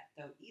set yet,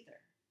 though, either.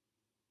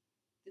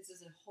 This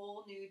is a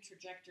whole new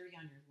trajectory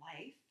on your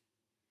life,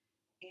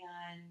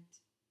 and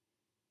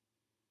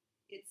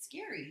it's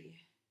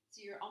scary.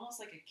 So you're almost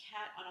like a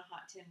cat on a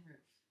hot tin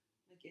roof.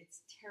 Like,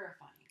 it's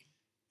terrifying.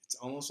 It's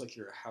almost like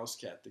you're a house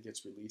cat that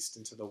gets released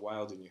into the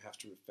wild and you have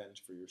to fend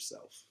for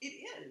yourself.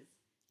 It is.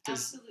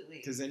 Cause, Absolutely.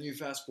 Because then you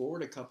fast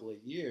forward a couple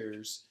of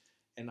years,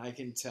 and I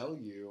can tell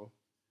you,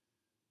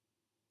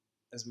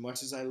 as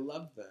much as I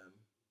love them,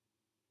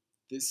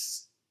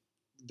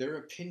 their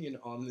opinion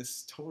on this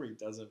story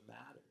doesn't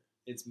matter.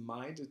 It's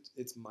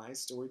my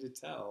story to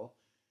tell,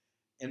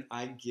 and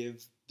I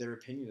give their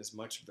opinion as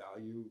much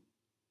value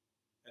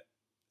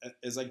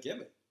as I give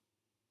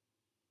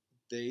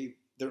it.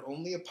 They're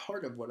only a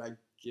part of what I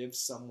give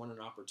someone an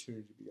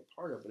opportunity to be a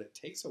part of, but it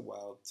takes a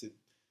while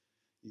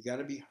you got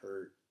to be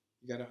hurt.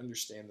 You got to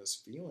understand those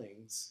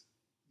feelings.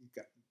 You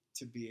got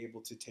to be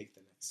able to take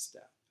the next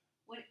step.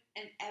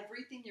 And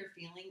everything you're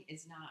feeling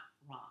is not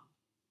wrong.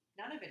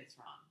 None of it is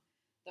wrong.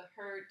 The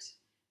hurt,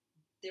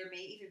 there may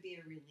even be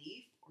a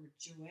relief or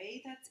joy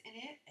that's in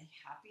it, a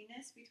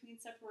happiness between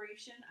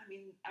separation. I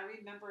mean, I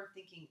remember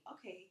thinking,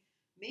 okay,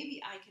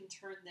 maybe I can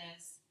turn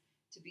this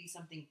to be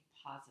something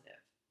positive,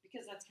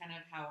 because that's kind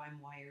of how I'm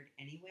wired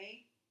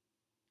anyway.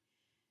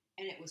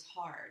 And it was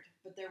hard,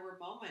 but there were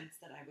moments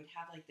that I would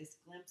have like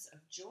this glimpse of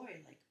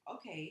joy, like,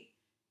 okay,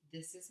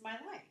 this is my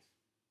life.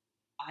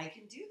 I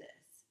can do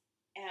this.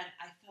 And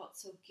I felt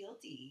so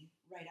guilty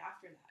right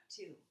after that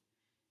too,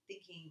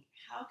 thinking,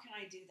 how can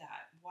I do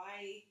that?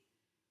 Why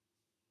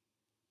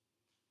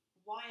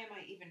am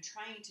I even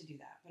trying to do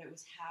that? But it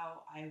was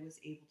how I was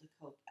able to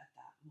cope at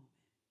that moment.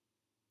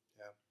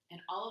 Yeah.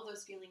 And all of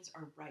those feelings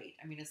are right.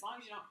 I mean, as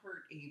long as you don't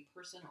hurt a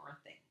person or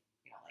a thing,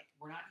 like,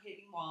 we're not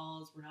hitting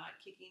walls, we're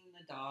not kicking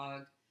the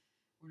dog,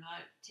 we're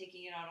not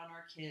taking it out on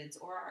our kids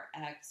or our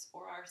ex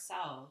or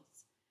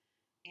ourselves,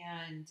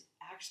 and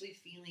actually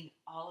feeling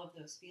all of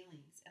those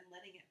feelings and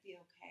letting it be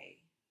okay.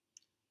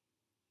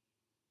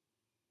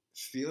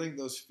 Feeling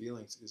those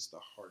feelings is the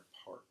hard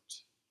part.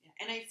 Yeah.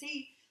 And I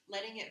say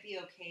letting it be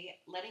okay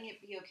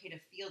to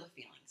feel the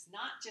feelings,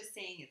 not just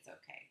saying it's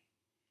okay.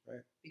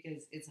 Right.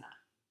 Because it's not.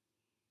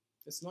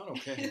 It's not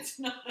okay. It's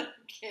not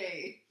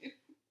okay.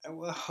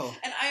 Well.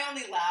 And I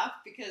only laugh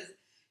because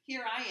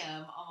here I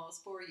am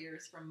almost 4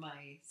 years from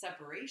my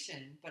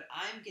separation, but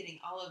I'm getting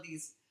all of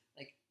these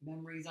like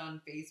memories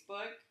on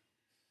Facebook,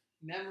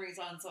 memories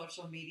on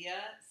social media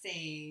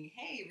saying,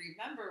 hey,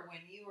 remember when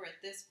you were at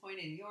this point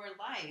in your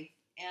life,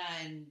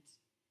 and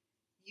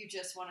you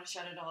just want to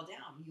shut it all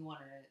down. You want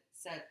to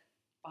set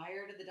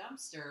fire to the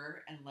dumpster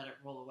and let it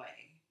roll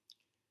away.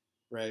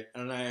 Right.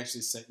 And I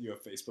actually sent you a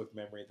Facebook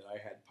memory that I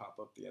had pop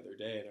up the other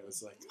day, and it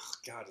was like, oh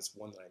God, it's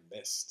one that I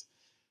missed.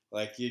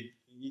 Like, you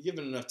give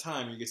it enough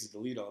time, you get to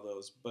delete all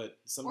those, but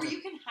sometimes... Or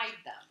you can hide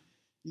them.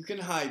 You can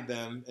hide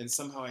them, and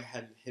somehow I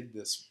hadn't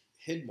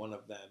hid one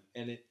of them,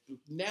 and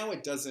now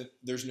it doesn't,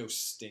 there's no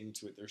sting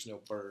to it, there's no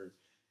burn.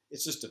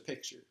 It's just a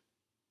picture.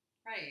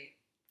 Right.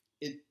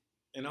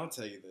 And I'll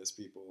tell you this,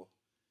 people,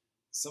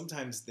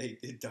 sometimes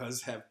it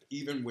does have,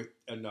 even with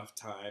enough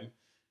time,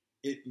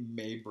 it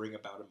may bring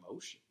about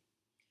emotion.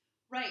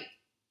 Right.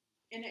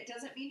 And it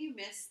doesn't mean you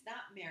miss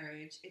that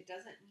marriage. It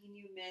doesn't mean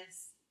you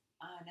miss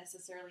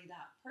necessarily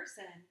that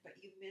person, but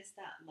you miss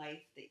that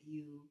life that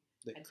you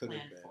had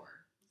planned for.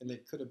 And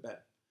it could have been.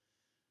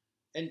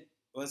 And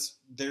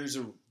there's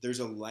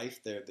a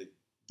life there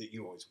that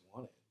you always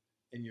wanted.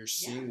 And you're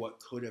seeing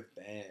what could have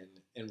been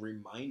and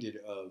reminded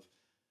of,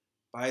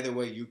 by the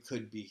way, you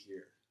could be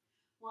here.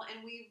 Well,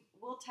 and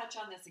we'll touch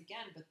on this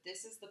again, but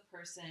this is the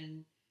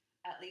person,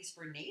 at least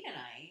for Nate and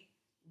I,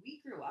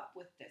 we grew up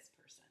with this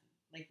person.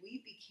 Like,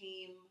 we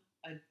became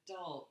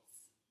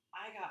adults.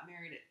 I got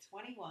married at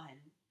 21.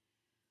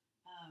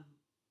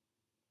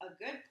 A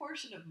good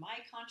portion of my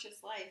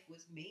conscious life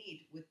was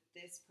made with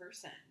this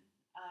person.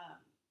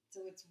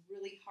 So it's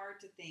really hard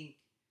to think,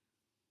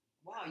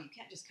 wow, you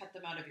can't just cut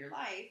them out of your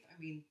life. I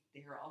mean,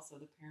 they're also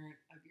the parent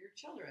of your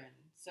children.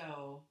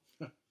 So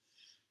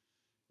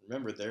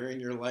remember, they're in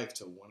your life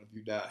till one of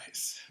you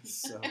dies.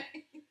 So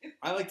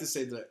I like to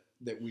say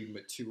that we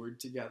matured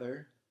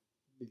together.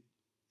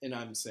 And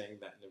I'm saying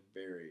that in a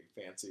very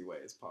fancy way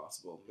as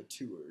possible.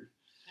 Matured.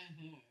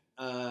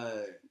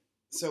 Mm-hmm.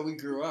 So we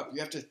grew up.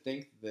 You have to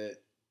think that,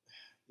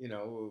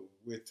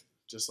 with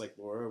just like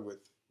Laura, with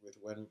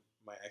when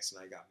my ex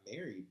and I got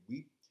married,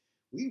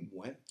 we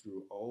went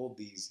through all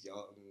these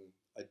young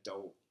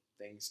adult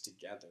things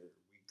together.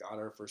 We got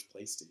our first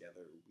place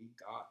together.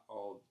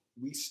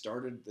 We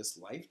started this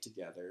life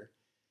together,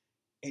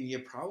 and you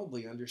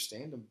probably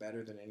understand them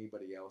better than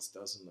anybody else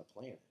does on the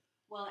planet.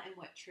 Well, and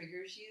what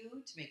triggers you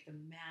to make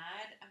them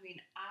mad? I mean,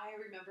 I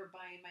remember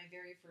buying my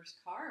very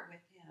first car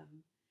with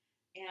him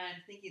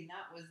and thinking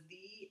that was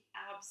the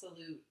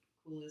absolute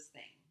coolest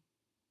thing.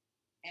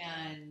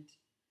 And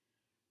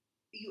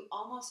you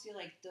almost feel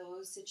like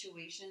those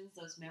situations,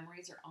 those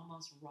memories are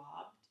almost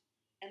robbed.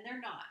 And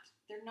they're not.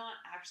 They're not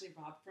actually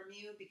robbed from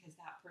you because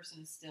that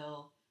person is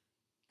still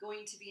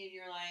going to be in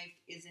your life,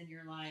 is in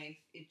your life.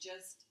 It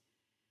just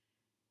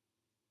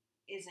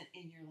isn't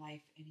in your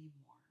life anymore.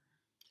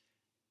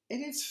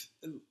 And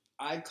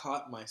I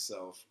caught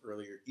myself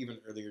even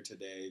earlier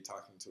today,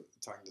 talking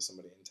to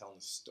somebody and telling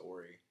a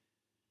story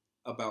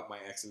about my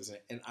exes,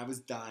 and I was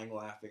dying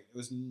laughing. It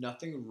was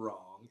nothing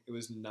wrong. It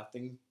was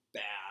nothing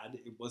bad.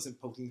 It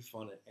wasn't poking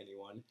fun at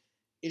anyone.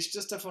 It's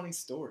just a funny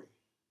story.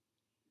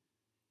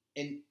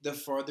 And the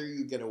farther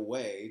you get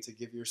away to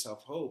give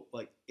yourself hope,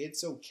 like,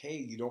 it's okay.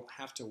 You don't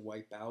have to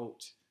wipe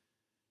out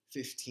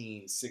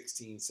 15,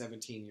 16,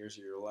 17 years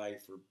of your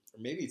life, or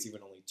maybe it's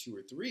even only 2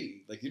 or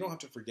 3. Like, you don't have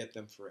to forget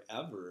them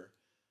forever.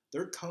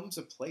 There comes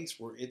a place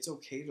where it's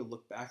okay to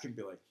look back and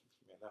be like,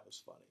 man, that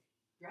was funny.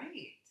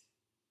 Right.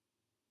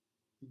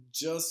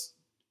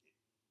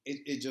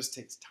 It just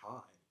takes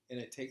time. And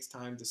it takes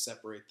time to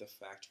separate the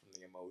fact from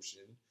the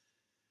emotion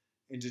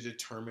and to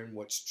determine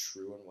what's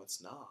true and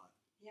what's not.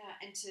 Yeah,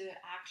 and to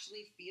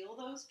actually feel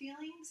those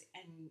feelings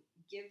and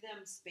give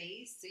them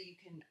space so you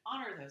can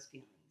honor those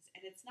feelings.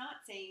 And it's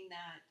not saying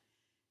that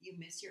you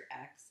miss your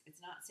ex.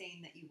 It's not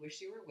saying that you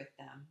wish you were with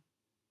them.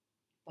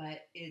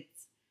 But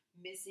it's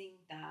missing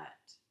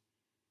that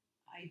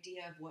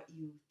idea of what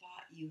you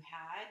thought you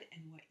had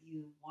and what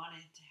you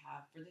wanted to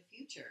have for the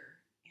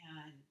future.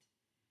 And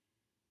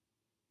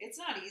it's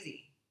not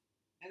easy.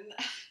 And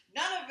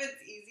none of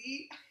it's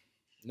easy.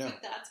 No.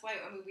 But that's why,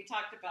 I mean, we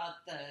talked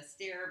about the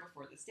stair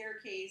before the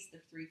staircase, the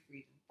 3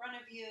 feet in front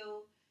of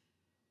you.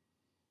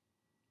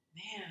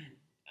 Man,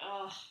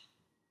 ugh.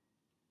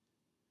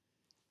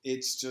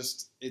 It's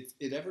just,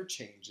 it ever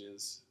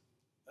changes.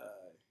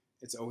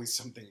 It's always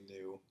something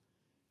new.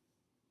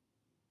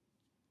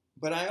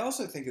 But I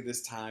also think of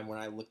this time when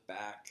I look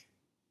back,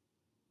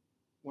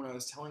 when I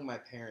was telling my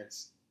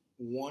parents,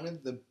 one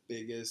of the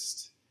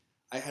biggest,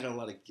 I had a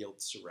lot of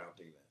guilt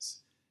surrounding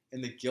this.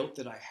 And the guilt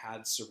that I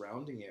had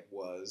surrounding it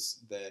was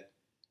that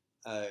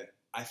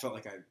I felt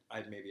like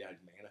I'd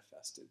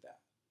manifested that.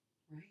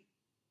 Right.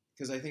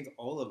 Because I think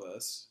all of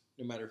us,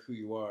 no matter who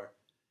you are,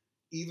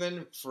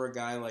 even for a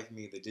guy like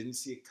me that didn't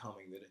see it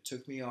coming, that it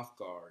took me off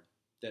guard,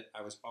 that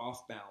I was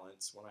off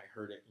balance when I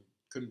heard it and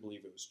couldn't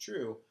believe it was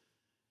true,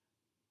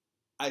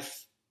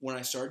 when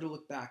I started to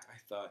look back, I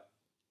thought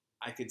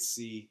I could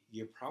see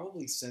you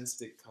probably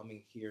sensed it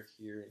coming here,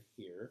 here, and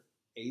here,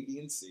 A, B,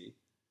 and C.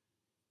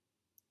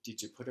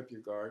 Did you put up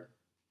your guard?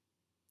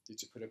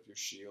 Did you put up your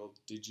shield?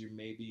 Did you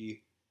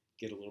maybe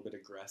get a little bit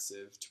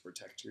aggressive to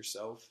protect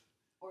yourself?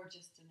 Or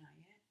just deny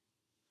it?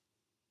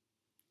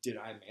 Did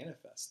I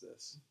manifest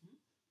this?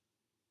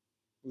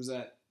 Mm-hmm.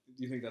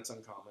 Do you think that's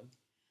uncommon?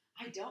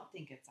 I don't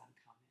think it's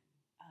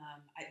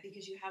uncommon.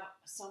 Because you have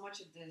so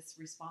much of this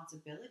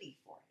responsibility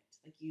for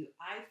it.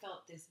 I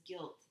felt this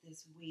guilt,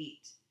 this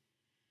weight,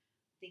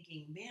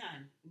 thinking,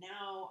 man,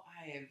 now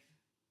I've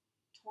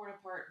torn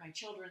apart my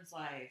children's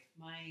life,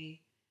 my,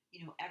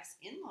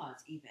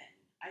 ex-in-laws even.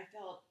 I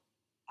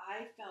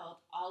felt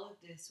all of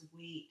this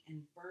weight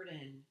and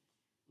burden,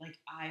 like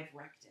I've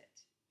wrecked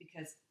it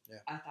because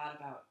I thought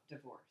about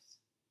divorce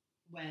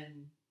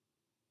when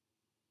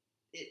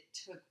it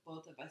took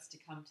both of us to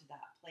come to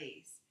that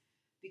place,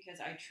 because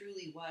I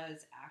truly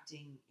was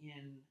acting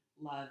in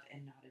love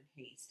and not in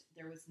haste.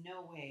 There was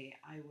no way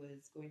I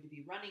was going to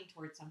be running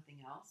towards something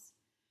else.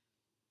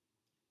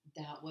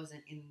 That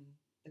wasn't in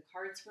the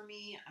cards for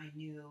me. I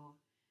knew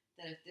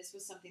that if this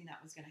was something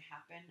that was going to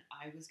happen,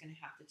 I was going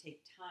to have to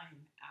take time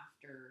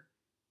after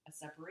a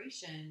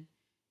separation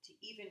to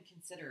even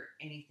consider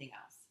anything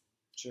else.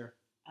 Sure.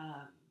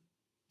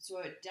 So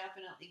it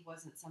definitely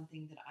wasn't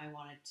something that I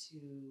wanted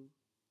to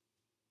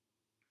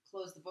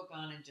close the book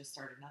on and just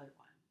start another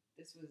one.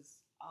 This was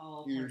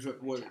all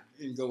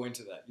and go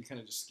into that. You kind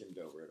of just skimmed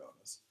over it on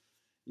us.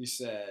 You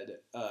said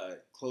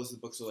close the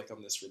book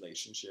on this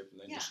relationship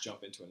and then just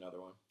jump into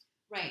another one.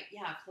 Right,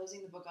 yeah,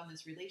 closing the book on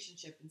this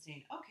relationship and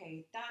saying,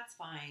 okay, that's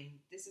fine.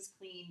 This is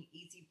clean,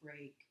 easy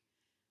break.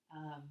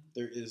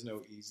 There is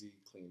no easy,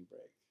 clean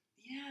break.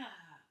 Yeah.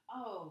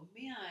 Oh,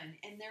 man.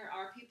 And there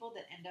are people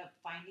that end up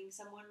finding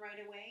someone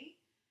right away.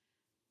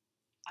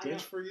 Good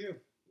for you.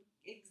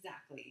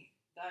 Exactly.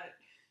 That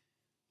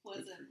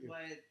wasn't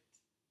what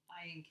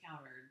I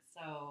encountered.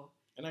 So.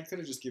 And I could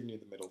have just given you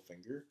the middle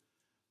finger.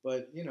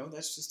 But,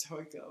 that's just how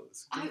it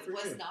goes. It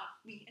was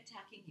not me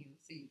attacking you,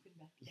 so you can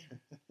back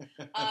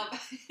in.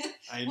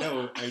 I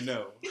know.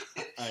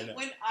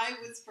 When I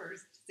was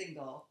first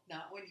single,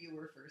 not when you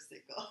were first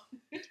single.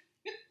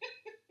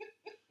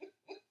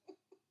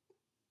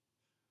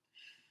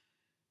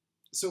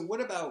 So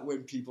what about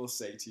when people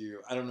say to you,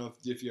 I don't know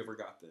if you ever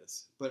got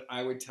this, but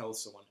I would tell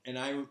someone, and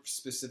I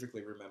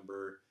specifically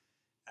remember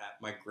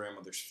at my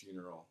grandmother's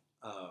funeral,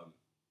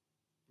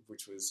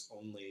 which was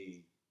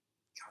only,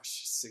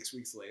 6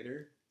 weeks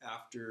later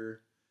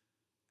after.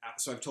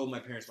 So I've told my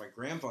parents my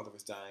grandfather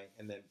was dying,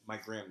 and then my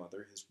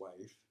grandmother, his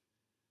wife,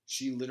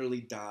 she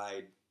literally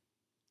died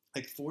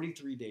like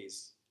 43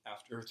 days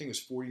after, or I think it was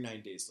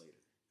 49 days later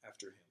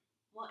after him.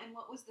 Well, and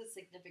what was the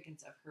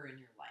significance of her in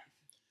your life?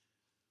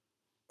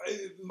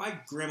 My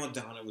grandma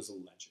Donna was a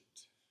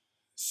legend.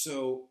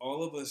 So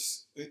all of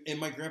us, and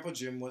my grandpa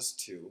Jim was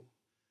too,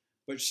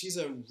 but she's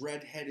a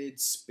redheaded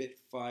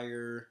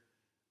spitfire.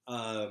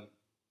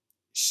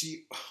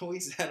 She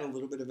always had a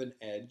little bit of an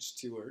edge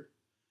to her.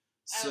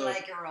 So, I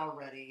like her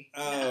already.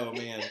 Oh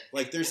man,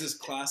 like there's this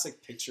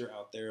classic picture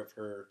out there of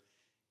her.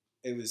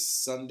 It was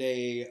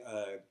Sunday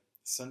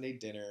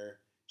dinner.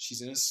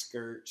 She's in a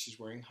skirt. She's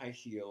wearing high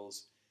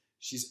heels.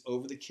 She's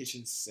over the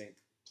kitchen sink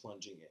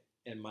plunging it.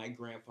 And my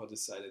grandpa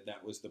decided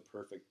that was the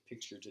perfect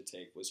picture to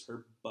take, was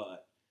her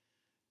butt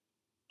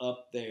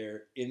up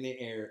there in the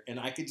air. And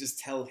I could just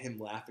tell him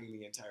laughing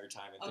the entire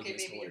time. And Okay,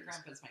 thinking maybe it's your hilarious.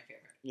 grandpa's my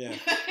favorite. Yeah.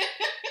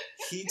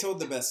 He told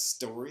the best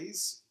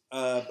stories,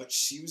 but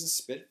she was a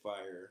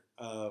spitfire.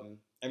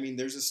 I mean,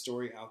 there's a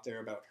story out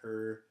there about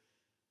her,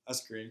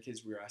 us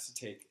grandkids, we were asked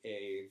to take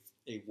a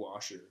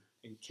washer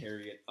and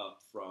carry it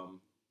up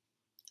from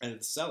the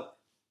cellar.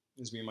 It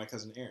was me and my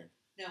cousin Aaron.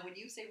 Now, when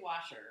you say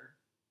washer,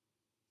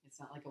 it's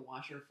not like a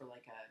washer for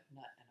like a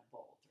nut and a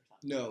bolt or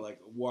something. No, like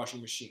a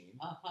washing machine.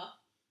 Uh-huh.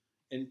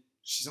 And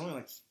she's only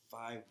like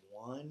 5'1",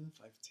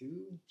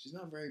 5'2". She's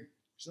not a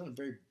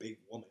very big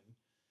woman.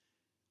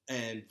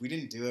 And we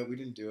didn't do it.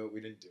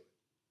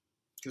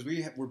 Because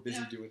we were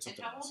busy doing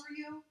something else. And how else. old were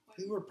you?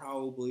 We were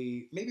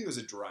probably, maybe it was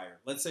a dryer.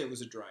 Let's say it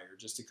was a dryer,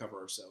 just to cover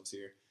ourselves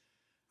here.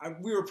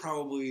 We were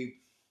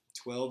probably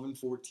 12 and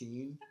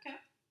 14.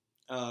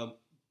 Okay.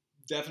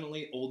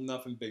 Definitely old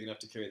enough and big enough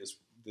to carry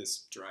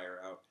this dryer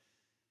out.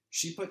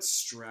 She put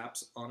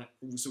straps on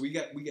it. So we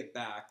get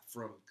back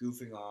from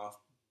goofing off,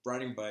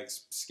 riding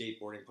bikes,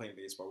 skateboarding, playing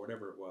baseball,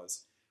 whatever it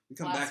was. We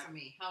come back.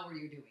 Blasphemy. How were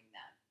you doing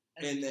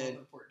that? And then,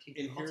 14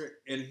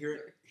 and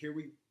here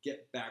we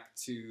get back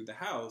to the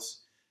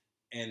house,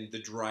 and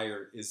the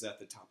dryer is at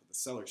the top of the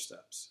cellar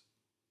steps.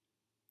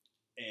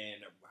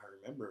 And I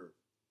remember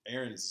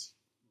Aaron's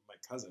my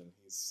cousin.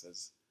 He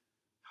says,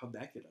 "How'd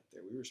that get up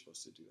there? We were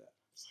supposed to do that."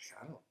 I was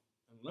like, I don't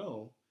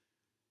know.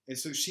 And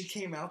so she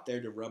came out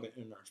there to rub it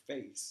in our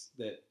face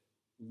that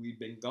we'd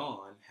been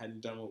gone,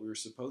 hadn't done what we were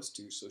supposed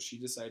to. So she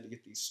decided to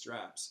get these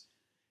straps.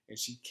 And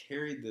she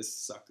carried this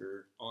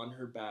sucker on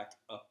her back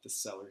up the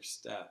cellar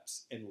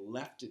steps and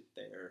left it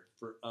there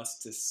for us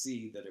to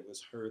see that it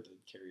was her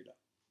that carried up.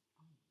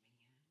 Oh, man.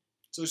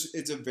 So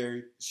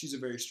she's a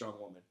very strong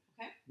woman.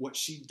 Okay. What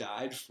she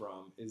died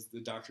from is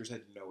the doctors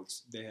had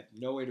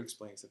no way to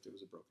explain except it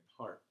was a broken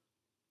heart.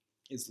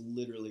 Is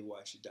literally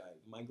why she died.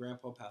 My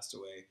grandpa passed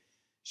away.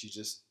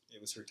 It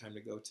was her time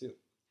to go too.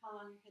 How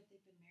long had they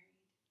been married?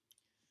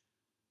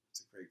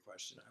 That's a great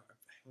question. I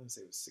want to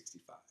say it was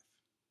 65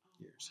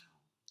 years. Wow.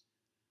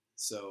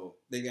 So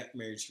they got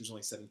married. She was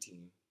only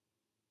 17.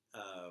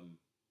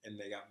 And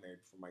they got married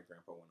before my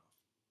grandpa went off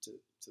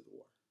to the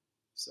war.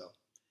 So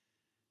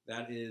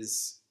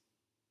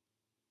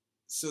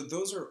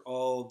those are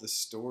all the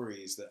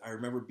stories that I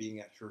remember being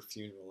at her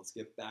funeral. Let's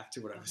get back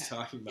to what I was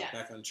talking about, yes.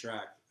 back on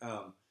track.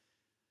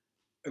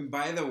 And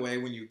by the way,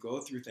 when you go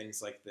through things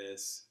like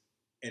this,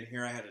 and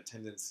here I had a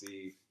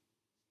tendency,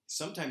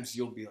 sometimes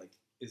you'll be like,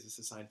 is this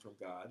a sign from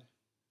God?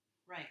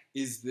 Right.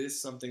 Is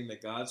this something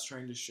that God's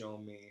trying to show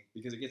me?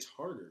 Because it gets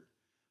harder.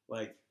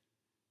 Like,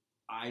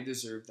 I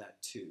deserve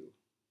that too.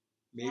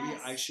 Maybe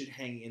yes. I should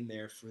hang in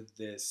there for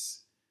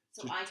this.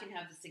 So I can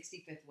have the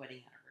 65th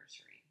wedding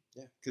anniversary.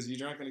 Yeah, because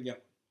you're not going to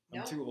get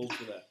one. I'm too old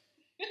for that.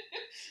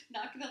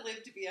 Not going to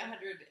live to be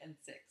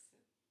 106.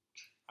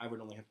 I would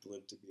only have to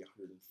live to be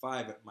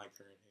 105 at my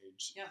current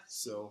age. Yeah.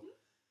 So,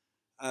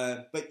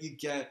 but you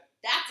get...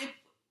 That's if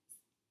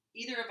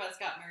either of us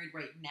got married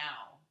right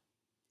now.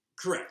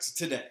 Correct.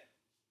 Today.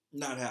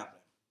 Not happening.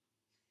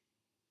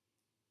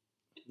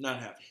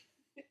 Not happening.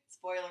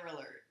 Spoiler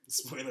alert.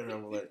 Spoiler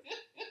alert.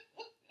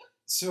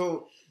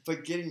 So,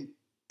 but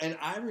and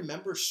I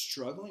remember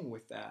struggling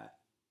with that.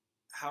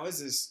 How is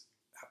this,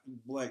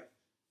 like,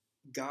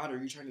 God, are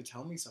you trying to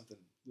tell me something?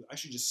 I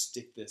should just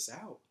stick this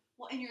out.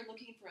 Well, and you're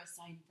looking for a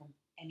sign from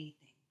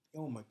anything.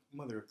 Oh, my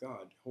mother of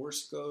God.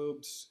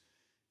 Horoscopes,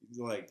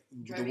 like...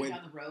 Driving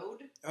down the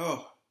road?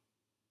 Oh.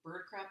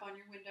 Bird crap on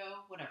your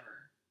window?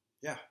 Whatever.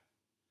 Yeah.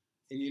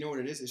 And you know what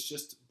it is? It's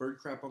just bird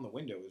crap on the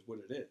window is what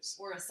it is.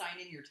 Or a sign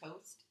in your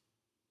toast.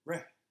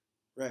 Right.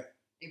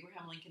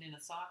 Abraham Lincoln in a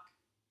sock.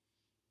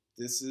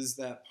 This is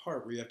that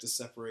part where you have to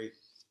separate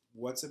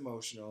what's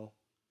emotional.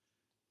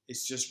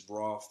 It's just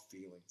raw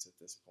feelings at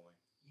this point.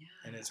 Yeah.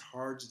 And it's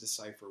hard to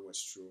decipher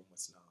what's true and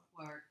what's not.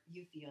 Or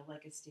you feel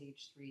like a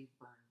stage 3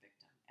 burn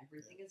victim.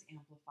 Everything is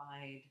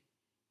amplified.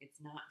 It's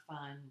not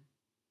fun.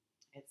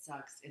 It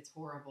sucks. It's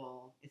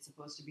horrible. It's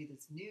supposed to be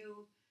this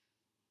new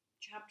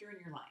chapter in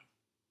your life.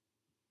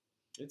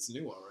 It's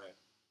new, all right.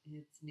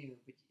 It's new,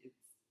 but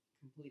it's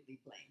completely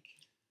blank.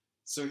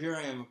 So here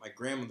I am at my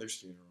grandmother's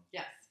funeral.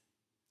 Yes.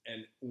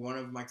 And one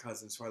of my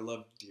cousins, who I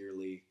love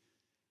dearly,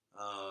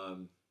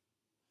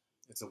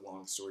 it's a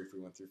long story if we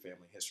went through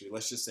family history.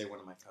 Let's just say one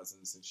of my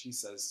cousins, and she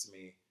says to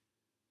me,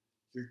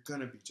 "You're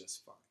gonna be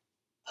just fine."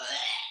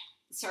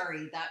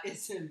 Sorry, that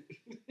isn't.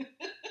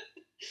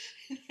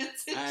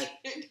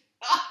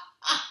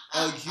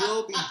 Oh,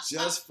 you'll be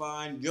just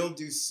fine. You'll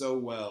do so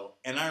well.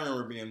 And I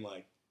remember being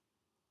like,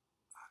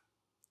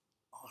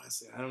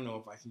 honestly, I don't know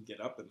if I can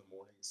get up in the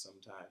morning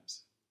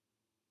sometimes.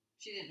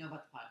 She didn't know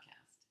about the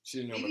podcast. She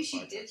didn't know Maybe about the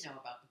podcast. she did know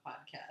about the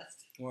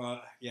podcast.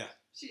 Well, yeah.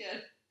 She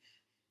had.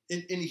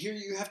 And here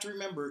you have to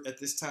remember at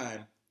this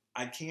time,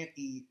 I can't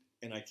eat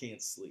and I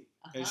can't sleep.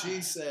 And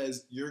she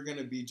says, "You're going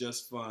to be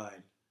just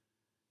fine."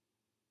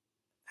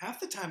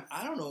 Half the time,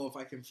 I don't know if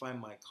I can find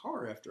my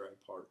car after I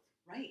park.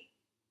 Right.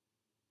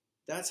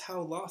 That's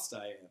how lost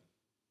I am.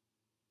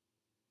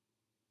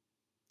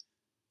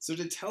 So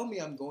to tell me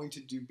I'm going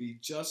to be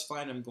just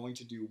fine, I'm going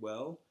to do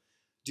well,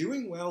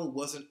 doing well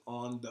wasn't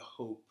on the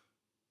hope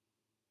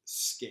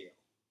scale.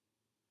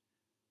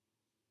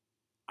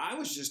 I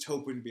was just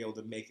hoping to be able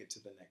to make it to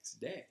the next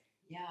day.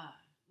 Yeah.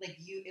 Like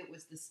it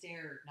was the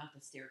stair, not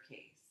the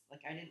staircase.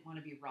 Like I didn't want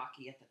to be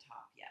Rocky at the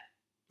top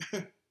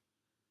yet.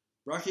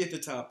 Rocky at the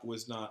top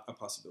was not a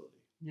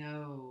possibility.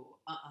 No.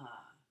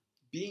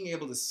 Being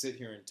able to sit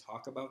here and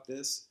talk about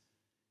this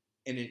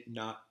and it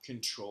not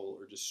control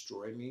or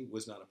destroy me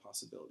was not a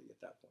possibility at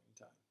that point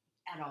in time.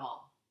 At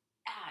all.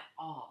 At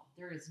all.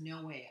 There is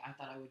no way I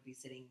thought I would be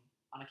sitting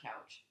on a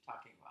couch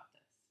talking about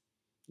this.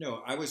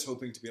 No, I was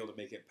hoping to be able to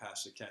make it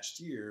past the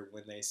cashier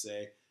when they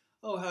say,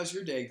 "Oh, how's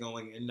your day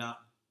going?" and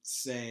not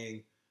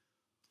saying,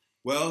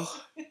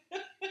 "Well,"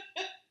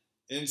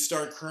 and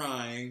start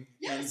crying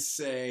and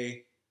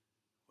say,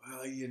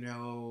 "Well,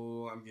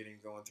 I'm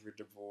going through a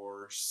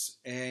divorce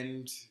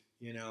and,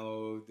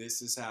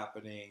 this is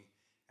happening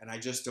and I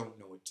just don't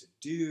know what to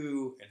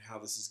do and how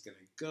this is going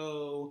to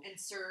go. And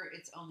sir,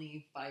 it's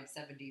only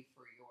 $5.70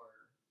 for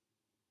your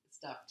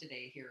stuff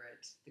today here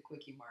at the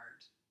Quickie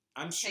Mart.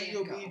 I'm sure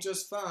you'll be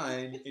just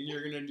fine and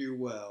you're going to do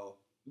well."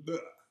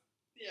 Yep.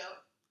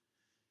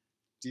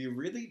 Do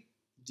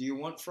you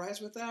want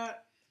fries with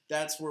that?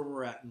 That's where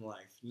we're at in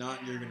life.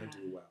 Not you're going to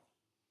do well.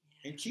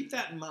 And keep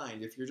that in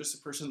mind if you're just a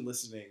person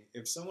listening.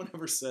 If someone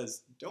ever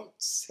says, don't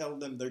tell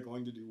them they're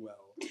going to do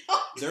well. No,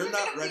 they're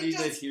not ready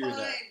to hear fine.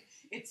 that.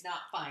 It's not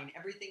fine.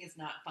 Everything is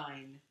not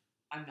fine.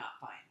 I'm not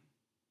fine.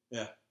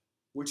 Yeah.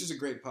 Which is a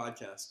great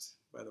podcast,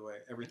 by the way.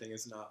 Everything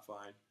is not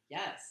fine.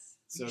 Yes.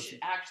 So you should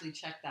actually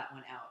check that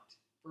one out.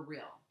 For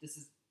real.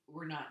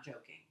 We're not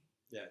joking.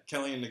 Yeah.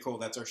 Kelly and Nicole,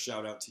 that's our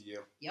shout out to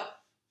you. Yep.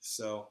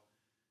 So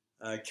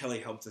Kelly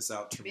helped us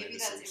out tremendously.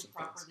 Maybe that's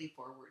improperly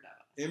forward of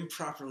us.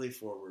 Improperly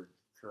forward.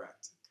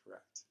 Correct.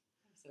 That's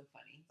so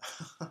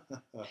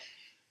funny.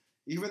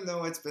 Even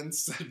though it's been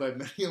said by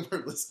many of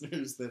our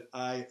listeners that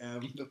I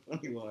am the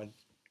funny one.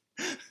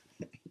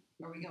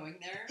 Are we going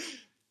there?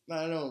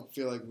 I don't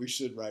feel like we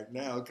should right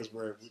now because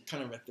we're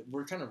kind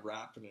of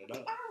wrapping it up.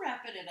 We are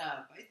wrapping it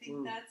up. I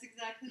think that's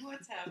exactly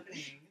what's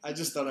happening. I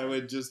just thought I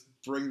would just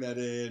bring that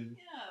in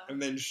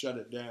and then shut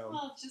it down.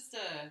 Well, it's just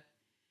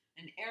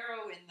an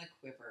arrow in the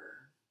quiver.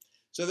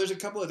 So there's a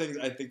couple of things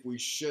I think we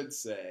should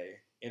say,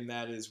 and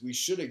that is we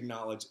should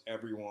acknowledge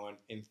everyone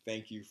and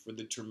thank you for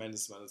the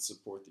tremendous amount of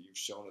support that you've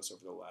shown us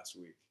over the last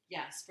week.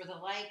 Yes, for the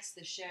likes,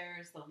 the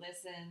shares, the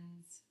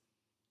listens.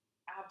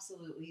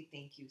 Absolutely,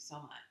 thank you so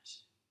much.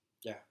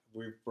 Yeah,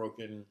 we've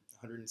broken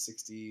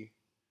 160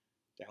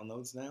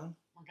 downloads now.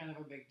 We're kind of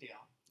a big deal.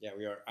 Yeah,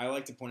 we are. I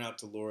like to point out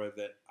to Laura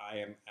that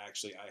I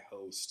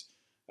host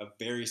a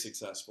very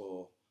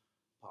successful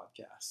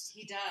podcast.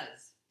 He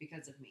does,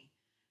 because of me.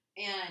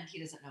 And he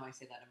doesn't know I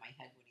say that in my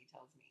head when he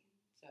tells me.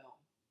 So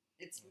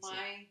it's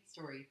my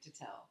story to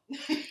tell.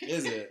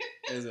 Is it?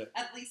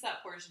 At least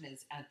that portion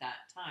is at that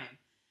time.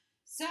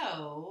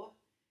 So,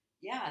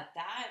 yeah,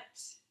 that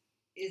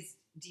is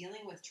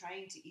dealing with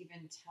trying to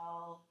even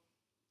tell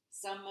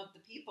some of the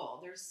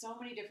people. There's so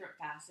many different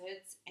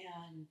facets,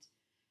 and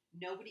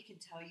nobody can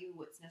tell you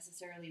what's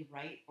necessarily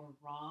right or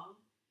wrong,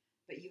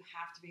 but you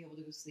have to be able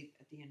to go sleep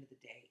at the end of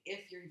the day,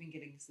 if you're even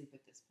getting sleep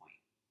at this point.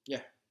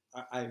 Yeah,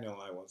 I know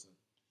I wasn't.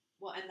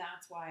 Well, and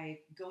that's why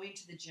going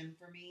to the gym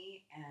for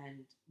me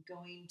and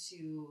going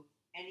to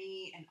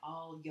any and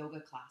all yoga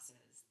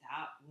classes,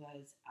 that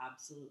was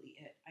absolutely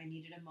it. I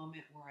needed a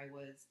moment where I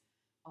was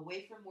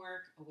away from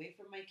work, away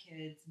from my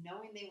kids,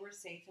 knowing they were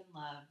safe and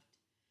loved,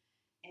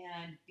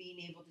 and being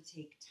able to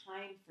take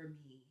time for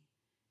me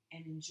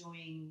and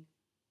enjoying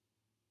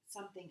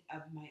something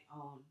of my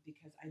own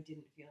because I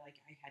didn't feel like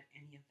I had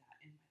any of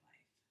that in my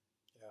life.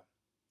 Yeah.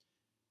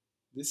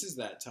 This is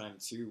that time,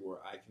 too, where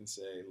I can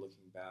say,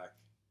 looking back,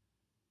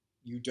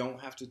 you don't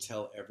have to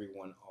tell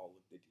everyone all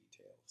of the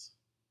details.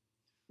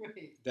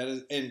 Right. That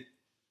is, and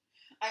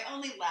I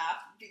only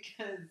laugh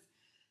because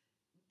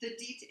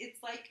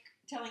it's like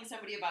telling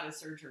somebody about a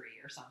surgery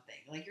or something.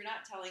 Like, you're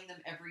not telling them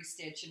every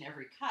stitch and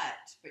every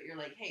cut, but you're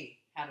like, hey,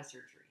 had a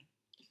surgery.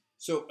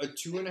 So a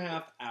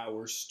 2.5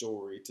 hour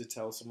story to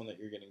tell someone that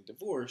you're getting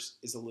divorced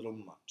is a little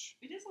much.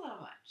 It is a little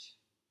much.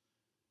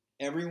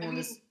 Everyone I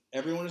is mean-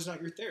 everyone is not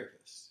your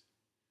therapist.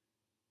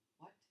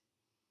 What?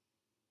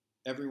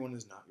 Everyone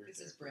is not your This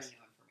therapist. is brand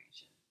new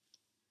information.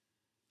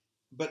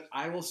 But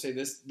I will say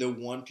this, the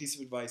one piece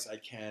of advice I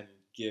can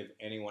give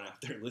anyone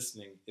out there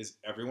listening is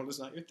everyone is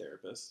not your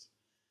therapist.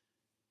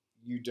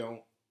 You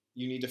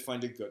need to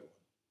find a good one.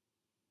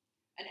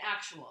 An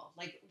actual,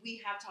 like, we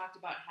have talked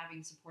about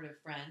having supportive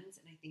friends,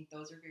 and I think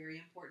those are very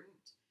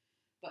important.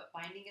 But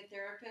finding a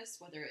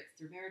therapist, whether it's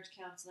through marriage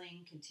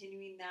counseling,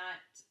 continuing that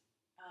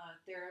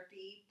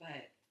therapy,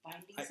 but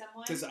finding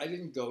someone. Because I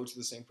didn't go to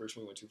the same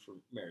person we went to for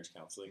marriage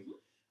counseling. Mhm.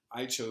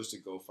 I chose to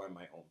go find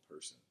my own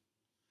person.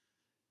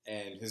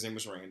 And his name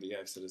was Randy.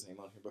 I've said his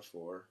name on here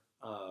before.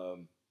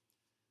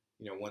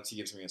 Once he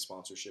gives me a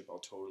sponsorship, I'll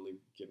totally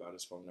give out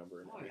his phone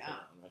number and Oh, everything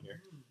yeah. on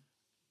here. Mhm.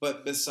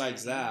 But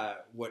besides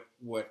that, what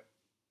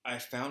I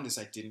found is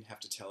I didn't have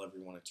to tell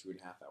everyone a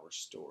 2.5 hour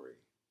story.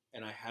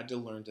 And I had to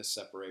learn to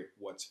separate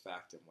what's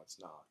fact and what's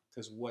not.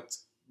 Because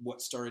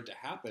what started to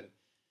happen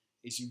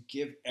is you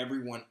give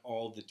everyone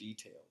all the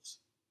details.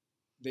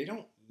 They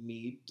don't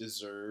need,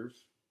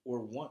 deserve, or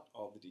want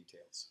all the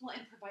details. Well,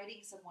 and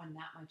providing someone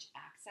that much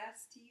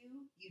access to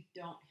you, you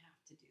don't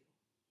have to do.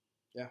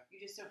 Yeah. You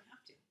just don't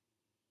have to.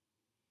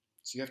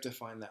 So you have to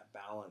find that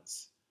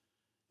balance.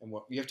 And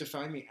you have to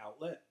find the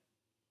outlet.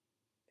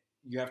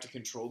 You have to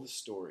control the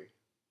story.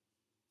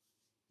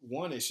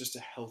 One is just a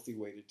healthy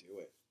way to do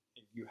it.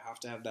 You have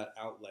to have that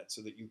outlet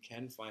so that you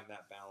can find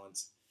that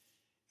balance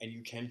and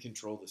you can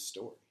control the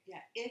story.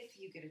 Yeah, if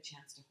you get a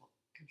chance to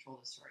control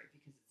the story,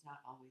 because it's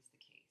not always the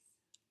case.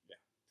 Yeah,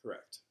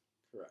 correct.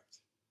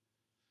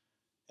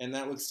 And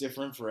that looks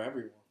different for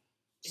everyone.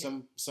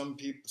 Some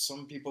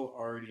people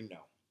already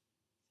know.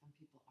 Some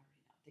people already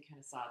know. They kind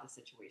of saw the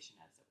situation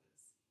as it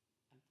was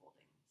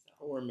unfolding. So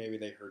Or maybe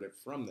they heard it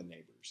from the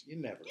neighbors. You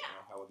never Yeah.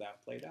 know how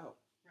that played out.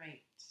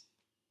 right.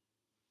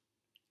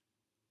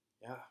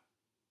 Yeah.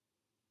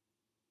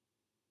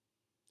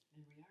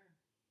 There we are.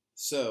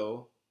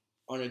 So,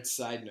 on a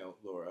side note,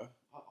 Laura,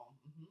 Uh-oh.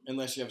 Mm-hmm.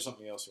 unless you have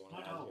something else you want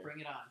to add No, here. bring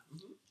it on.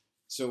 Mm-hmm.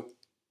 So,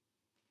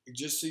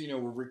 just so you know,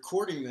 we're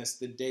recording this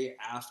the day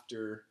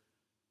after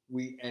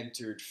we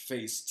entered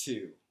phase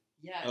 2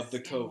 Yes, Of the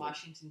in COVID.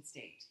 Washington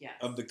State. Yes.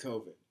 of the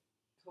COVID.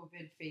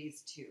 COVID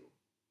phase 2.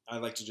 I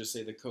like to just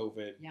say the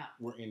COVID. Yeah.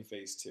 We're in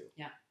phase 2.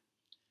 Yeah.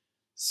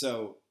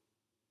 So,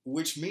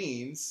 which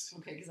means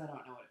Okay, because I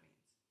don't know what it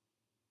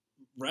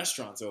means.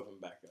 restaurants open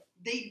back up,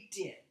 They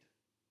did.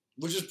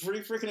 which is pretty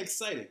freaking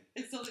exciting.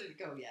 It still didn't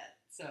go yet.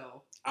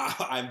 So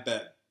I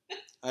bet.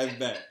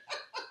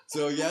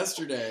 So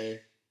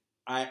yesterday,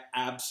 I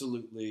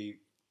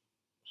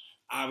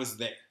was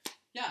there.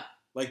 yeah.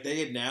 Like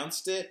they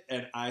announced it,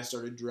 and I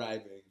started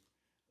driving.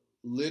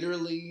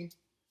 Literally,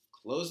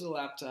 closed the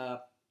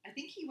laptop. I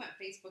think he went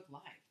Facebook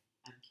Live.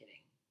 I'm kidding.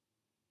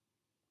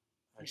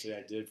 Actually,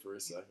 I did for a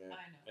second, I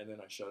know. and then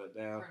I shut it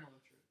down. Kernel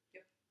of Truth.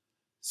 Yep.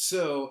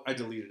 So I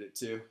deleted it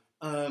too.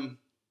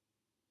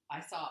 I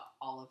saw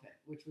all of it,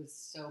 which was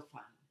so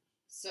fun.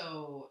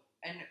 So,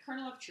 and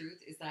Kernel of Truth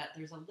is that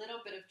there's a little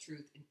bit of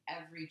truth in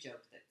every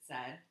joke that's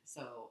said.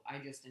 So I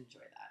just enjoy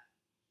that.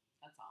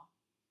 That's all.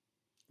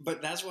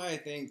 But that's why I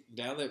think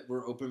now that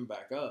we're open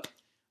back up,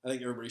 I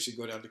think everybody should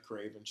go down to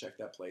Crave and check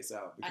that place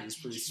out because it's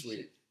pretty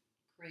sweet.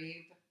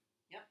 Crave.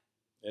 Yep.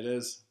 It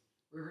is.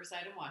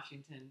 Riverside in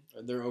Washington.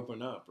 They're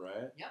open up,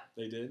 right? Yep.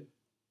 They did?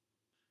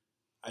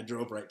 I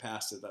drove right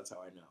past it. That's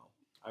how I know.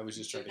 I was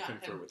just trying to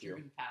confer with you.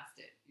 Driven past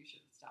it. You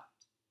should have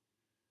stopped.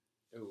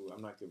 Ooh,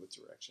 I'm not good with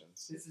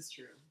directions. This is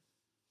true.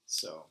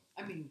 So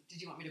I mean,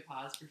 did you want me to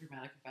pause for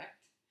dramatic effect?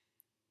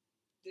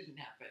 Didn't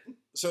happen.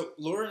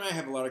 Laura and I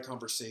have a lot of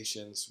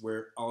conversations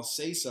where I'll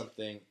say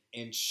something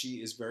and she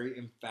is very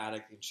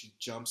emphatic and she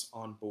jumps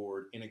on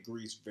board and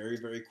agrees very,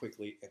 very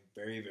quickly and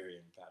very, very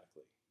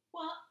emphatically.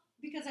 Well,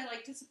 because I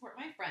like to support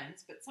my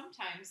friends, but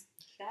sometimes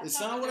that's It's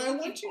not what they're I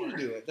looking want you to for.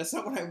 do it. That's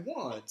not what I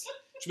want.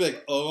 She'll be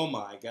like, oh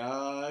my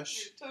gosh.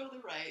 You're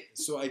totally right.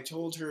 So I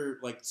told her,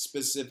 like,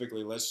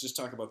 specifically, let's just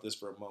talk about this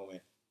for a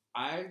moment.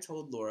 I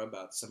told Laura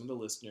about some of the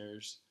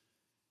listeners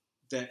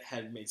that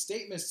had made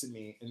statements to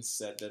me and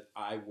said that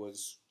I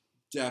was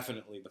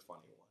definitely the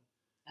funny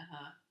one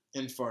Uh-huh.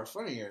 and far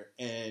funnier.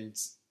 And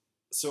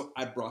so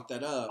I brought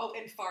that up. Oh,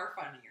 and far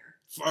funnier.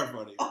 Far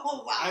funnier.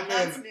 Oh, wow, I may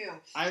that's have- new.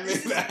 I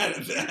This made is-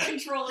 added You're that.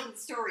 controlling the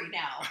story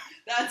now.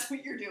 That's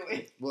what you're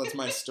doing. Well, it's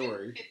my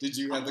story. Did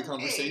you have the Okay.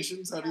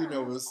 conversations? How do you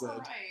know what was said? All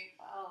right.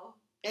 Oh.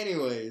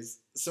 Anyways,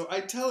 so I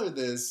tell her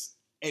this,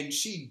 and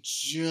she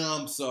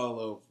jumps all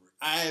over it.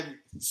 I'm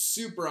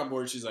super on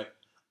board. She's like,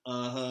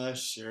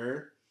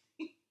 sure.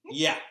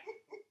 Yeah,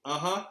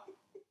 a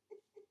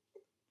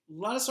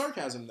lot of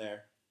sarcasm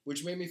there,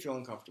 which made me feel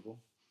uncomfortable.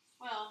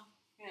 Well,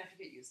 you're going to have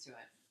to get used to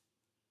it.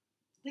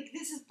 Like,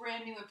 this is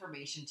brand new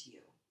information to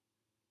you.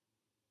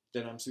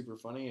 That I'm super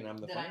funny and I'm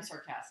the That funny? I'm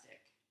sarcastic.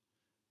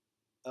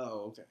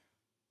 Oh, okay.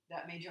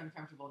 That made you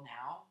uncomfortable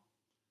now?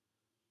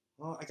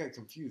 Well, I got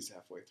confused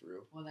halfway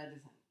through. Well, that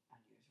isn't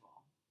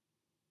unusual.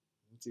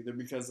 It's either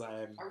because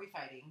I'm Are we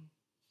fighting?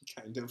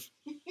 kind of.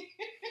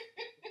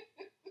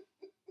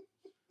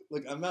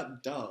 Look, I'm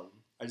not dumb.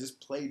 I just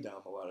play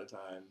dumb a lot of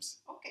times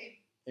Okay.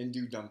 and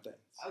do dumb things.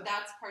 Oh,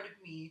 that's part of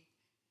me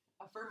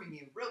affirming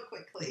you real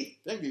quickly.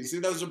 Thank you. See,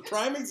 that was a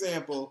prime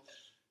example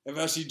of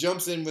how she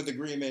jumps in with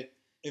agreement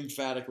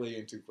emphatically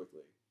and too quickly.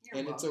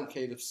 You're and it's welcome.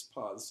 okay to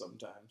pause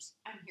sometimes.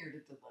 I'm here to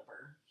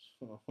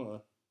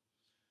deliver.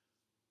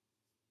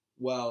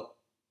 Well,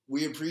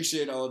 we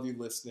appreciate all of you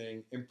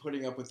listening and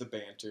putting up with the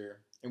banter,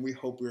 and we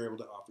hope we were able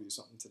to offer you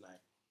something tonight.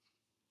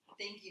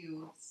 Thank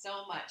you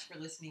so much for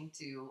listening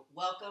to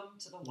Welcome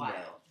to the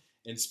Wild.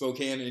 In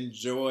Spokane,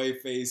 enjoy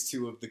phase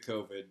 2 of the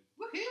COVID.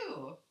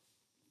 Woohoo!